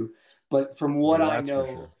 2022. But from what I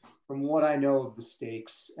know, from what I know of the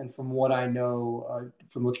stakes and from what I know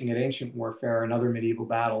from looking at ancient warfare and other medieval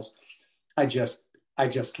battles, I just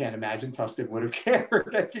can't imagine Tostig would have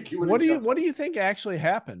cared. I think he would. What do you think actually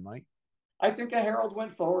happened, Myke? I think a herald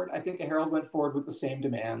went forward. I think a herald went forward with the same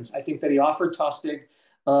demands. I think that he offered Tostig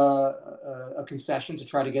a concession to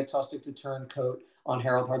try to get Tostig to turn coat on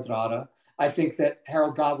Harold Hardrada. I think that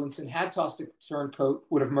Harold Godwinson, had Tostig turned coat,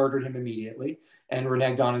 would have murdered him immediately and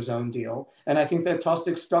reneged on his own deal. And I think that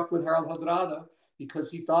Tostig stuck with Harold Hardrada because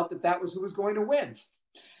he thought that was who was going to win.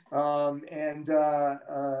 They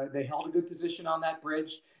held a good position on that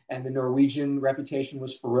bridge, and the Norwegian reputation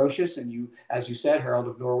was ferocious. And as you said, Harold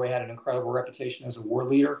of Norway had an incredible reputation as a war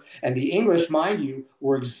leader. And the English, mind you,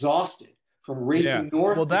 were exhausted from racing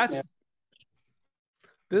north. Well,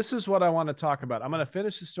 this is what I want to talk about. I'm going to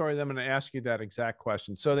finish the story, then I'm going to ask you that exact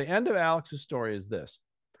question. So the end of Alex's story is this.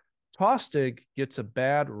 Tostig gets a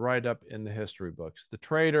bad write-up in the history books. The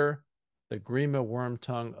traitor, the Grima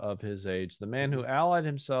Wormtongue of his age, the man who allied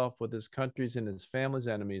himself with his country's and his family's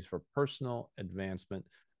enemies for personal advancement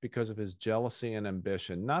because of his jealousy and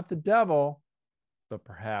ambition. Not the devil, but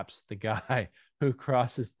perhaps the guy who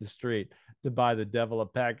crosses the street to buy the devil a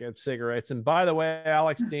packet of cigarettes. And by the way,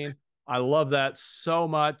 Alex Dean, I love that so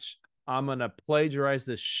much. I'm going to plagiarize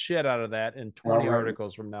the shit out of that in 20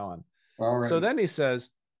 articles from now on. So then he says,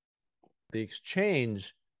 the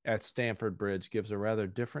exchange at Stamford Bridge gives a rather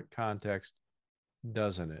different context,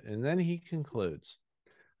 doesn't it? And then he concludes,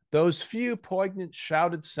 those few poignant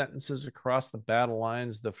shouted sentences across the battle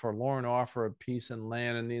lines, the forlorn offer of peace and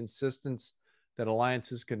land, and the insistence that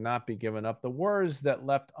alliances could not be given up, the words that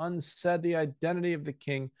left unsaid the identity of the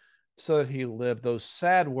king so that he lived, those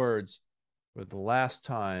sad words were the last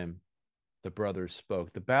time the brothers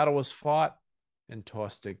spoke. The battle was fought and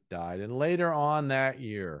Tostig died. And later on that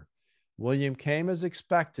year, William came as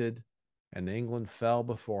expected and England fell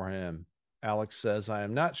before him. Alex says, I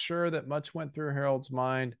am not sure that much went through Harold's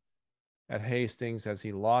mind at Hastings as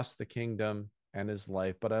he lost the kingdom and his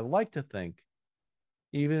life, but I like to think,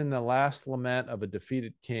 even in the last lament of a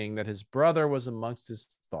defeated king, that his brother was amongst his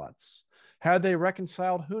thoughts. Had they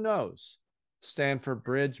reconciled, who knows? Stamford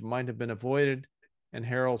Bridge might have been avoided, and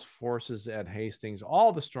Harold's forces at Hastings,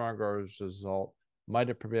 all the stronger as a result, might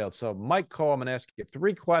have prevailed. So, Myke Cole, I'm going to ask you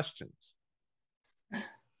 3 questions.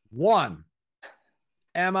 1,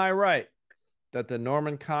 am I right that the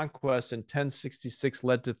Norman conquest in 1066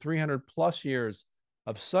 led to 300 plus years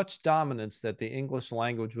of such dominance that the English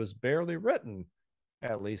language was barely written,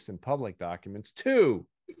 at least in public documents? 2,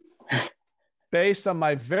 based on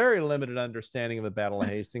my very limited understanding of the Battle of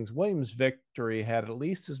Hastings, William's victory had at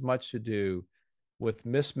least as much to do with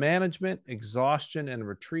mismanagement, exhaustion, and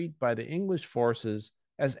retreat by the English forces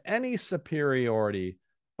as any superiority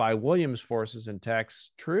by William's forces in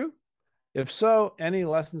text. True? If so, any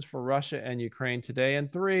lessons for Russia and Ukraine today? And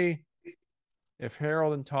 3, if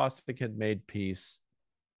Harold and Tostig had made peace,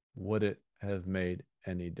 would it have made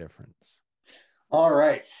any difference? All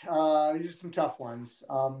right. These are some tough ones.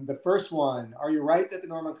 The first one, are you right that the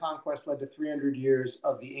Norman conquest led to 300 years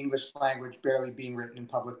of the English language barely being written in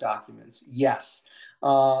public documents? Yes.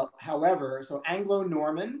 However, so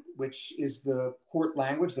Anglo-Norman, which is the court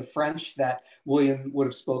language, the French that William would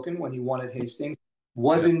have spoken when he won at Hastings,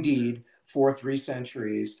 was Yep. indeed for 3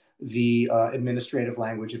 centuries the administrative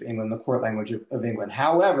language of England, the court language of England.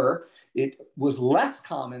 However, it was less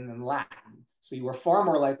common than Latin. So you were far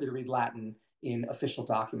more likely to read Latin in official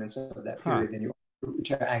documents of that Huh. period than you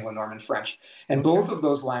to Anglo-Norman French. And Okay. both of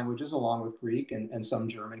those languages, along with Greek and some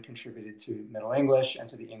German, contributed to Middle English and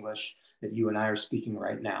to the English that you and I are speaking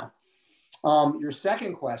right now. Your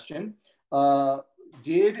second question,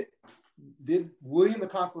 did William the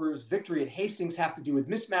Conqueror's victory at Hastings have to do with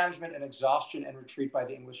mismanagement and exhaustion and retreat by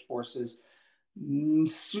the English forces?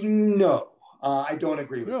 No, I don't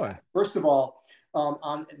agree with that. First of all,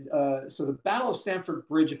 so the Battle of Stamford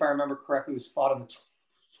Bridge, if I remember correctly, was fought on the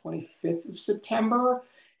 25th of September.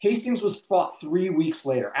 Hastings was fought 3 weeks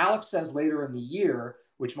later. Alex says later in the year,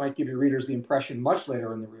 which might give your readers the impression much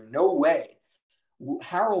later in the year. No way.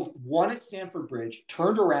 Harold won at Stamford Bridge,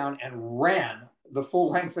 turned around and ran the full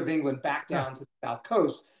length of England back down to the south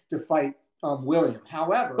coast to fight William.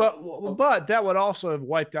 However, but that would also have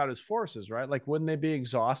wiped out his forces, right? Like, wouldn't they be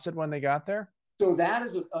exhausted when they got there? So that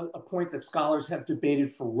is a point that scholars have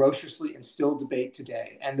debated ferociously and still debate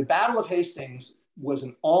today. And the Battle of Hastings was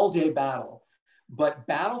an all-day battle, but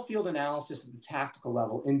battlefield analysis at the tactical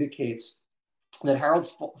level indicates that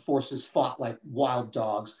Harold's forces fought like wild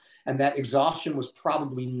dogs, and that exhaustion was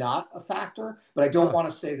probably not a factor. But I don't want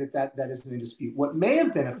to say that isn't in dispute. What may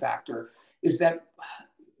have been a factor is that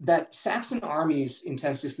Saxon armies in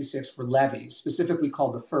 1066 were levies, specifically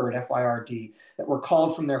called the Fyrd, F-Y-R-D, that were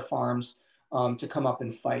called from their farms to come up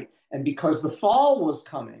and fight. And because the fall was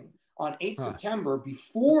coming on 8th September,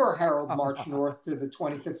 before Harold marched north to the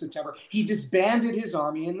 25th September, he disbanded his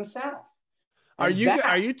army in the south. Are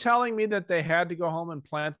you telling me that they had to go home and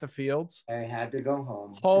plant the fields? They had to go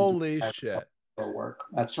home. Holy shit. Work.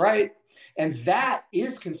 That's right. And that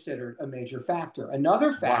is considered a major factor.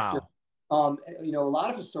 Another factor, a lot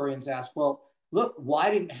of historians ask, well, look, why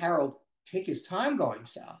didn't Harold take his time going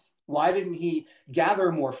south? Why didn't he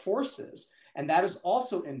gather more forces? And that is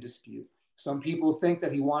also in dispute. Some people think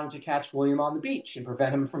that he wanted to catch William on the beach and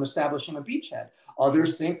prevent him from establishing a beachhead.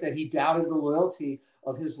 Others think that he doubted the loyalty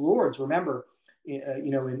of his lords. Remember,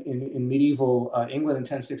 in medieval England in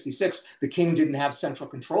 1066, the king didn't have central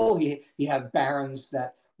control. He had barons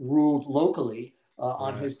that ruled locally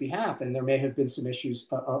on his behalf, and there may have been some issues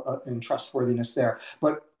in trustworthiness there.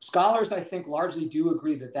 But scholars, I think, largely do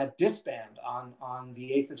agree that disband on the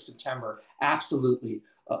 8th of September absolutely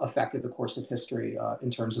affected the course of history in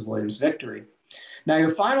terms of William's victory. Now, your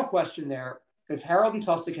final question there, if Harold and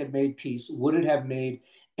Tostig had made peace, would it have made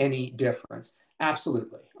any difference?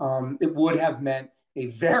 Absolutely. It would have meant a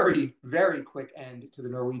very, very quick end to the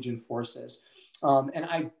Norwegian forces. And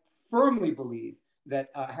I firmly believe that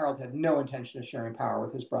Harold had no intention of sharing power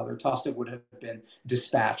with his brother. Tostig would have been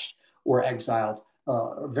dispatched or exiled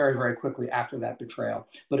very, very quickly after that betrayal.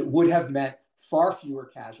 But it would have meant far fewer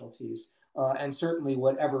casualties. And certainly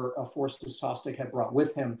whatever forces Tostig had brought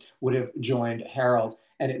with him would have joined Harold,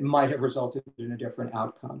 and it might have resulted in a different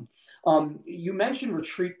outcome. You mentioned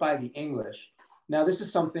retreat by the English. Now, this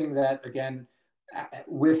is something that, again,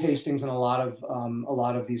 with Hastings and a lot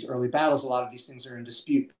of these early battles, a lot of these things are in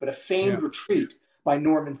dispute. But a feigned retreat by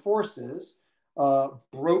Norman forces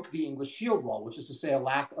broke the English shield wall, which is to say a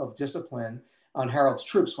lack of discipline on Harold's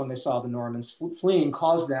troops when they saw the Normans fleeing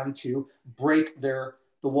caused them to break the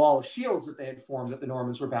wall of shields that they had formed that the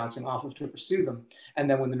Normans were bouncing off of to pursue them. And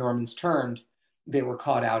then when the Normans turned, they were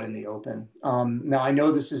caught out in the open. Now, I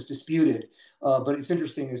know this is disputed, but it's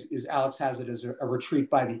interesting is Alex has it as a retreat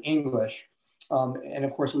by the English. And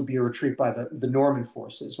of course, it would be a retreat by the Norman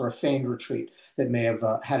forces, or a feigned retreat that may have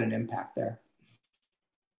had an impact there.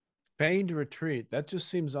 Feigned retreat. That just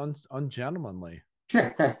seems ungentlemanly.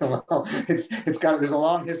 Well, there's a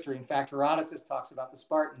long history. In fact, Herodotus talks about the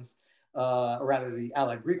Spartans, or rather the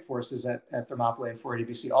allied Greek forces at Thermopylae in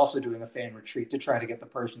 480 BC, also doing a feigned retreat to try to get the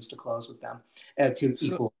Persians to close with them to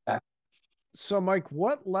equal effect. So, Myke,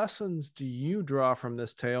 what lessons do you draw from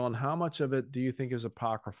this tale, and how much of it do you think is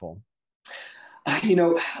apocryphal?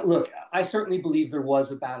 Look, I certainly believe there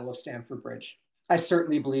was a Battle of Stamford Bridge. I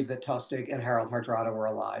certainly believe that Tostig and Harald Hardrada were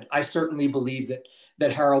allied. I certainly believe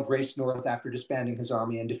that Harold raced north after disbanding his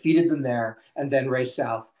army and defeated them there, and then raced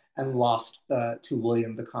south and lost to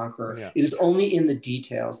William the Conqueror. Yeah. It is only in the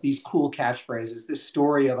details, these cool catchphrases, this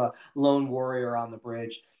story of a lone warrior on the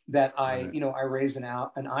bridge, that I raise an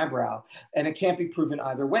eyebrow, and it can't be proven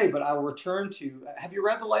either way. But I will return to. Have you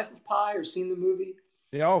read The Life of Pi or seen the movie?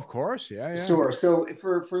 Yeah, of course. Yeah, yeah. Sure. So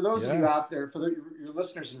for those of you Yeah. out there, your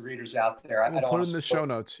listeners and readers out there, We'll I don't put want it in to the show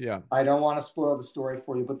notes. Yeah. I don't want to spoil the story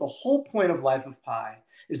for you, but the whole point of Life of Pi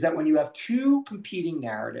is that when you have two competing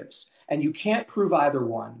narratives and you can't prove either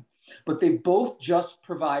one, but they both just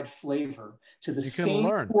provide flavor to the You can same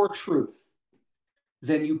learn. core truth,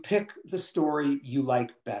 then you pick the story you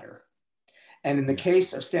like better. And in the Yeah.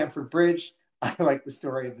 case of Stamford Bridge, I like the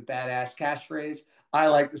story of the badass catchphrase. I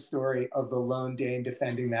like the story of the lone Dane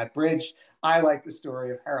defending that bridge. I like the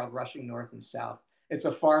story of Harold rushing north and south. It's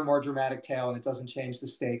a far more dramatic tale, and it doesn't change the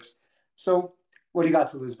stakes. So what do you got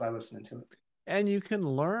to lose by listening to it? And you can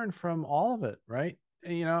learn from all of it, right?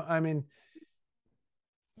 I mean,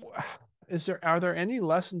 are there any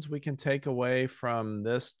lessons we can take away from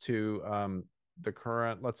this to the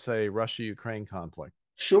current, let's say, Russia-Ukraine conflict?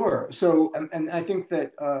 Sure. So, and I think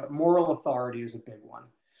that moral authority is a big one.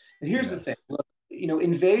 And here's the thing. Yes. Look,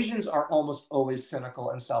 invasions are almost always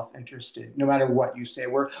cynical and self-interested, no matter what you say.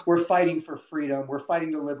 We're fighting for freedom. We're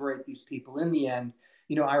fighting to liberate these people. In the end,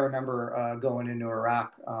 I remember going into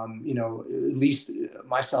Iraq. At least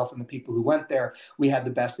myself and the people who went there, we had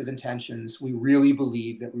the best of intentions. We really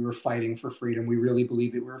believed that we were fighting for freedom. We really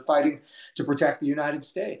believed that we were fighting to protect the United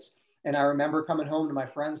States. And I remember coming home to my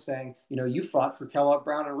friends saying, you fought for Kellogg,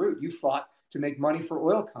 Brown and Root. You fought to make money for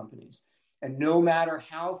oil companies. And no matter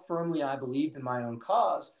how firmly I believed in my own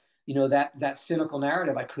cause, that cynical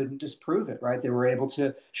narrative, I couldn't disprove it, right? They were able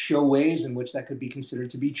to show ways in which that could be considered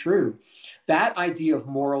to be true. That idea of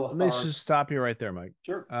moral authority. Let me just stop you right there, Myke.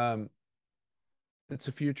 Sure. It's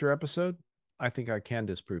a future episode. I think I can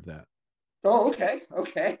disprove that. Oh, okay.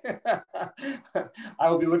 Okay. I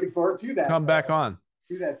will be looking forward to that. Come back on.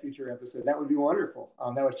 Do that future episode. That would be wonderful.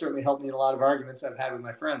 That would certainly help me in a lot of arguments I've had with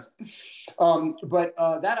my friends. But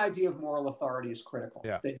that idea of moral authority is critical.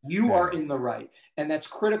 Yeah. That you are in the right. And that's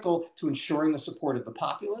critical to ensuring the support of the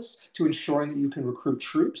populace, to ensuring that you can recruit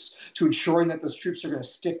troops, to ensuring that those troops are going to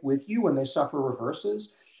stick with you when they suffer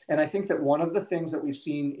reverses. And I think that one of the things that we've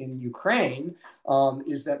seen in Ukraine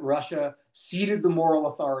is that Russia ceded the moral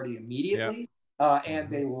authority immediately. Yeah. And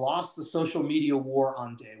they lost the social media war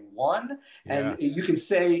on day one. Yeah. And you can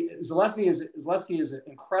say Zelensky is an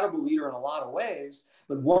incredible leader in a lot of ways,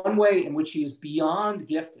 but one way in which he is beyond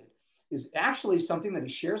gifted is actually something that he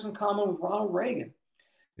shares in common with Ronald Reagan.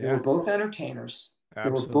 They were both entertainers.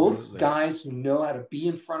 Absolutely. They were both guys who know how to be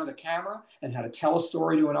in front of the camera and how to tell a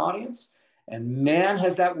story to an audience. And man,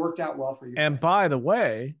 has that worked out well for you. And by the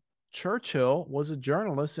way, Churchill was a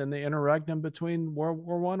journalist in the interregnum between World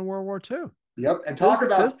War I and World War II. Yep, and talk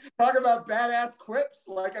about badass quips.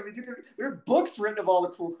 Like, I mean, there are books written of all the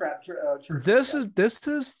cool crap. This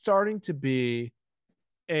is starting to be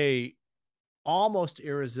a almost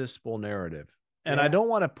irresistible narrative, and I don't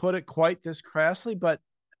want to put it quite this crassly, but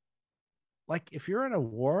like, if you're in a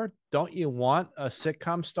war, don't you want a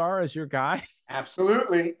sitcom star as your guy?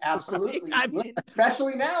 Absolutely, absolutely. Right? I mean,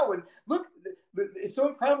 especially now, and look, it's so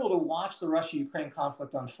incredible to watch the Russia-Ukraine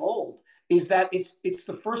conflict unfold. Is that it's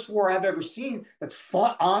the first war I've ever seen that's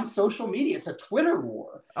fought on social media. It's a Twitter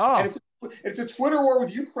war. Oh, and it's a Twitter war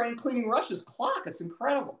with Ukraine cleaning Russia's clock. It's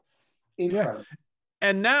incredible, incredible. Yeah.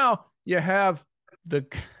 And now you have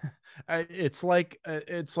it's like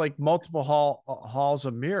multiple halls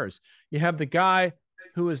of mirrors. You have the guy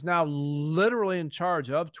who is now literally in charge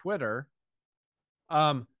of Twitter,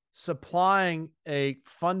 supplying a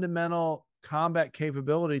fundamental combat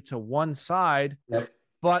capability to one side,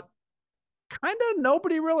 but kind of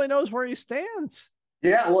nobody really knows where he stands.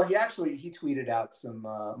 Yeah, well, he tweeted out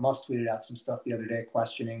Musk tweeted out some stuff the other day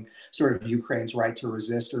questioning sort of Ukraine's right to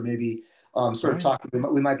resist, or maybe sort of talking,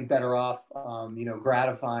 we might be better off,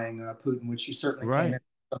 gratifying Putin, which he certainly came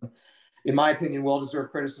in my opinion,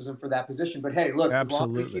 well-deserved criticism for that position. But hey, look,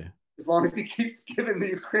 absolutely. As long as he keeps giving the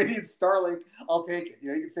Ukrainians Starlink, I'll take it. He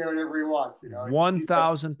can say whatever he wants.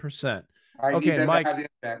 1,000%. Okay, Myke.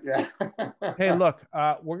 Hey, look,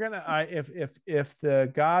 we're gonna if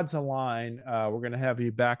the gods align, we're gonna have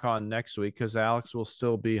you back on next week because Alex will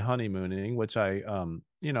still be honeymooning, which I'm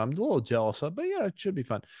a little jealous of, but it should be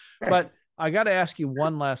fun. But I got to ask you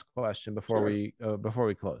one last question before we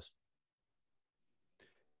close.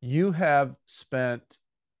 You have spent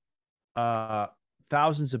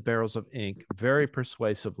thousands of barrels of ink very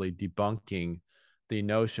persuasively debunking the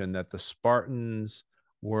notion that the Spartans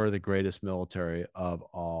were the greatest military of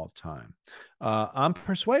all time. I'm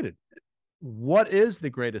persuaded. what is the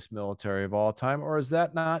greatest military of all time, or is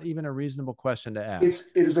that not even a reasonable question to ask?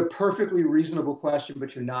 It is a perfectly reasonable question,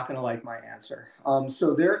 but you're not going to like my answer.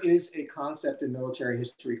 So there is a concept in military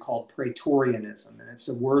history called Praetorianism, and it's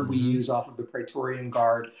a word we use off of the Praetorian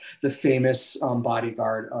Guard, the famous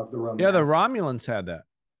bodyguard of the Roman Yeah, the Empire. Romulans had that.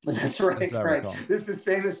 That's right, As I right. recall. This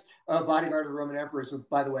famous bodyguard of the Roman emperors, who,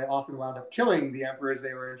 by the way, often wound up killing the emperors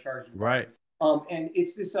they were in charge of guarding. Right. And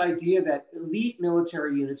it's this idea that elite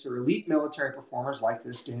military units or elite military performers, like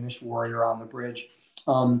this Danish warrior on the bridge,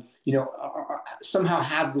 somehow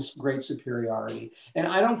have this great superiority. And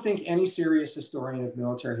I don't think any serious historian of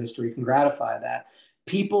military history can gratify that.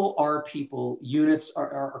 People are people. Units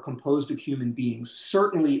are composed of human beings.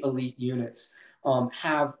 Certainly, elite units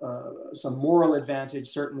have some moral advantage.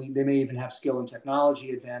 Certainly, they may even have skill and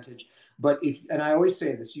technology advantage. But and I always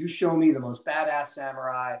say this, you show me the most badass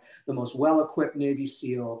samurai, the most well-equipped Navy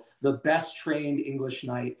SEAL, the best trained English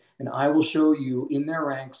knight, and I will show you in their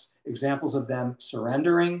ranks examples of them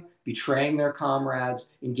surrendering, betraying their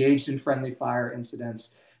comrades, engaged in friendly fire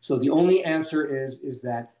incidents. So the only answer is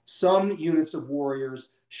that some units of warriors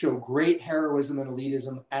show great heroism and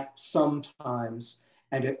elitism at some times,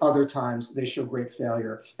 and at other times they show great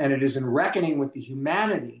failure. And it is in reckoning with the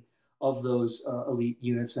humanity of those elite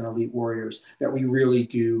units and elite warriors that we really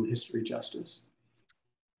do history justice.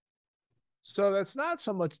 So that's not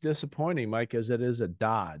so much disappointing, Myke, as it is a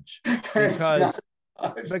dodge. Because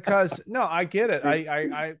no, I get it.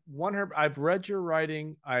 I 100. I've read your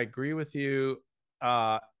writing. I agree with you.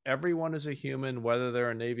 Everyone is a human, whether they're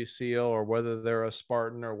a Navy SEAL or whether they're a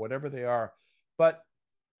Spartan or whatever they are. But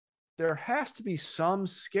there has to be some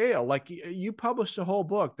scale. Like you published a whole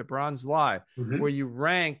book, The Bronze Lie, where you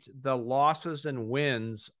ranked the losses and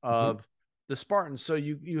wins of the Spartans. So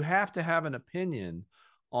you have to have an opinion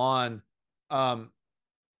on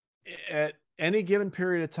at any given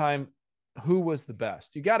period of time who was the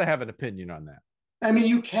best. You got to have an opinion on that. I mean,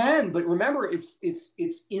 you can, but remember, it's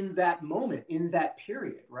in that moment, in that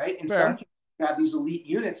period, right? In some cases, you have these elite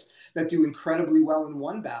units that do incredibly well in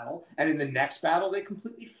one battle, and in the next battle, they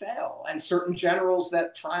completely fail. And certain generals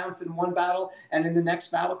that triumph in one battle, and in the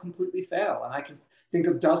next battle, completely fail. And I can think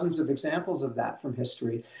of dozens of examples of that from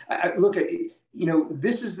history. Look at,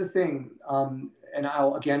 this is the thing, and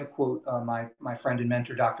I'll again quote my friend and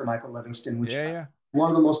mentor, Dr. Michael Livingston, which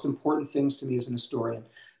one of the most important things to me as an historian.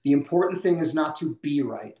 The important thing is not to be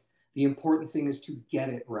right. The important thing is to get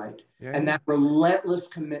it right. And that relentless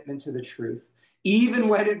commitment to the truth, even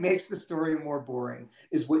when it makes the story more boring,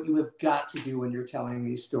 is what you have got to do when you're telling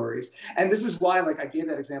these stories. And this is why, like I gave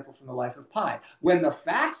that example from the life of Pi, when the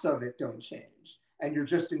facts of it don't change and you're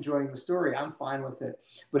just enjoying the story, I'm fine with it.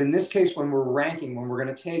 But in this case, when we're ranking, when we're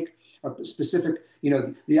going to take a specific,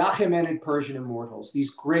 the Achaemenid Persian immortals,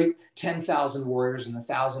 these great 10,000 warriors and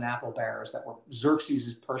 1,000 apple bearers that were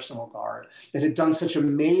Xerxes' personal guard, that had done such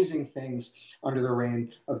amazing things under the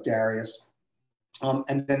reign of Darius.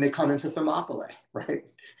 And then they come into Thermopylae, right?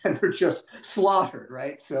 And they're just slaughtered,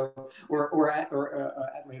 right? So, or at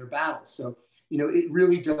later battles. So, it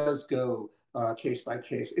really does go case by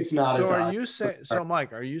case. It's not so are you saying, so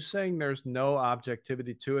Myke, are you saying there's no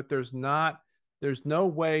objectivity to it? There's no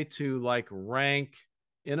way to like rank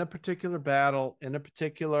in a particular battle, in a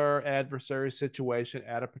particular adversary situation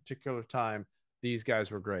at a particular time. These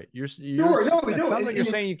guys were great. It sounds like you're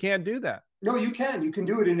saying you can't do that. No, you can. You can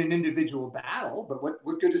do it in an individual battle, but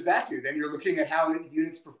what good does that do? Then you're looking at how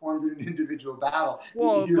units performed in an individual battle.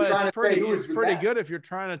 Well, but it's pretty good if you're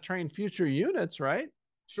trying to train future units, right?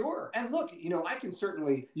 Sure. And look, you can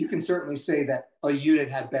certainly say that a unit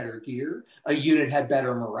had better gear, a unit had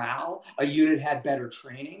better morale, a unit had better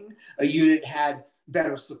training, a unit had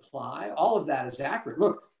better supply. All of that is accurate.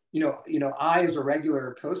 Look, I, as a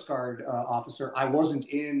regular Coast Guard officer, I wasn't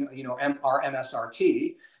in, our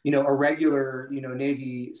MSRT. A regular,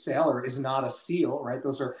 Navy sailor is not a SEAL, right?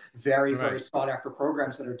 Those are very, very sought after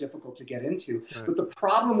programs that are difficult to get into. Right. But the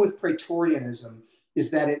problem with Praetorianism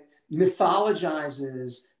is that it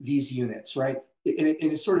mythologizes these units, right? And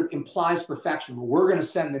it sort of implies perfection. Well, we're going to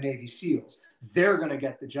send the Navy SEALs. They're going to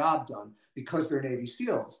get the job done because they're Navy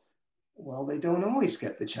SEALs. Well, they don't always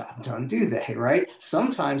get the job done, do they, right?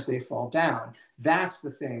 Sometimes they fall down. That's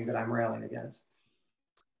the thing that I'm railing against.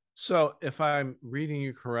 So if I'm reading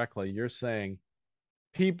you correctly, you're saying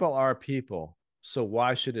people are people. So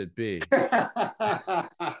why should it be? All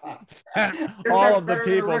of the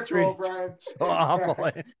people treated so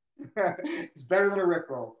awfully. It's better than a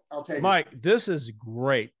Rickroll. I'll take it. Myke, this is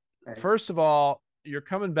great. Thanks. First of all, you're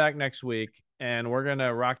coming back next week, and we're going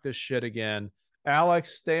to rock this shit again.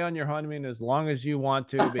 Alex, stay on your honeymoon as long as you want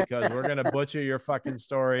to, because we're going to butcher your fucking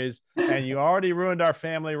stories. And you already ruined our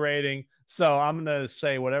family rating. So I'm going to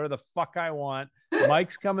say whatever the fuck I want.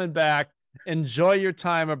 Myke's coming back. Enjoy your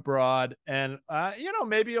time abroad. And,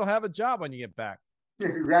 maybe you'll have a job when you get back. Yeah,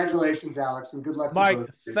 congratulations, Alex, and good luck to Myke, both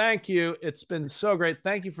of you. thank you. It's been so great.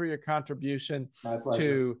 Thank you for your contribution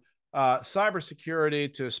to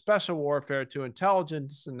cybersecurity, to special warfare, to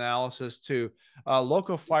intelligence analysis, to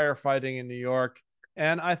local firefighting in New York.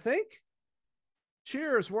 And I think,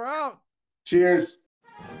 cheers, we're out. Cheers.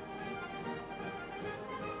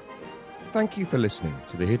 Thank you for listening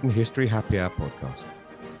to the Hidden History Happy Hour podcast.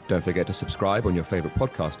 Don't forget to subscribe on your favorite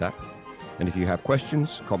podcast app. And if you have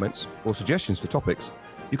questions, comments, or suggestions for topics,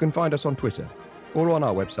 you can find us on Twitter or on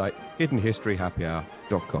our website,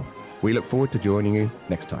 hiddenhistoryhappyhour.com. We look forward to joining you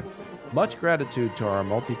next time. Much gratitude to our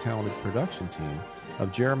multi-talented production team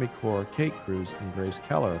of Jeremy Core, Kate Cruz, and Grace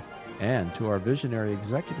Keller, and to our visionary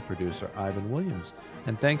executive producer, Ivan Williams.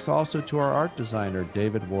 And thanks also to our art designer,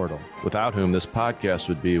 David Wardle, without whom this podcast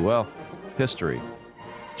would be, well, history.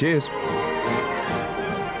 Cheers.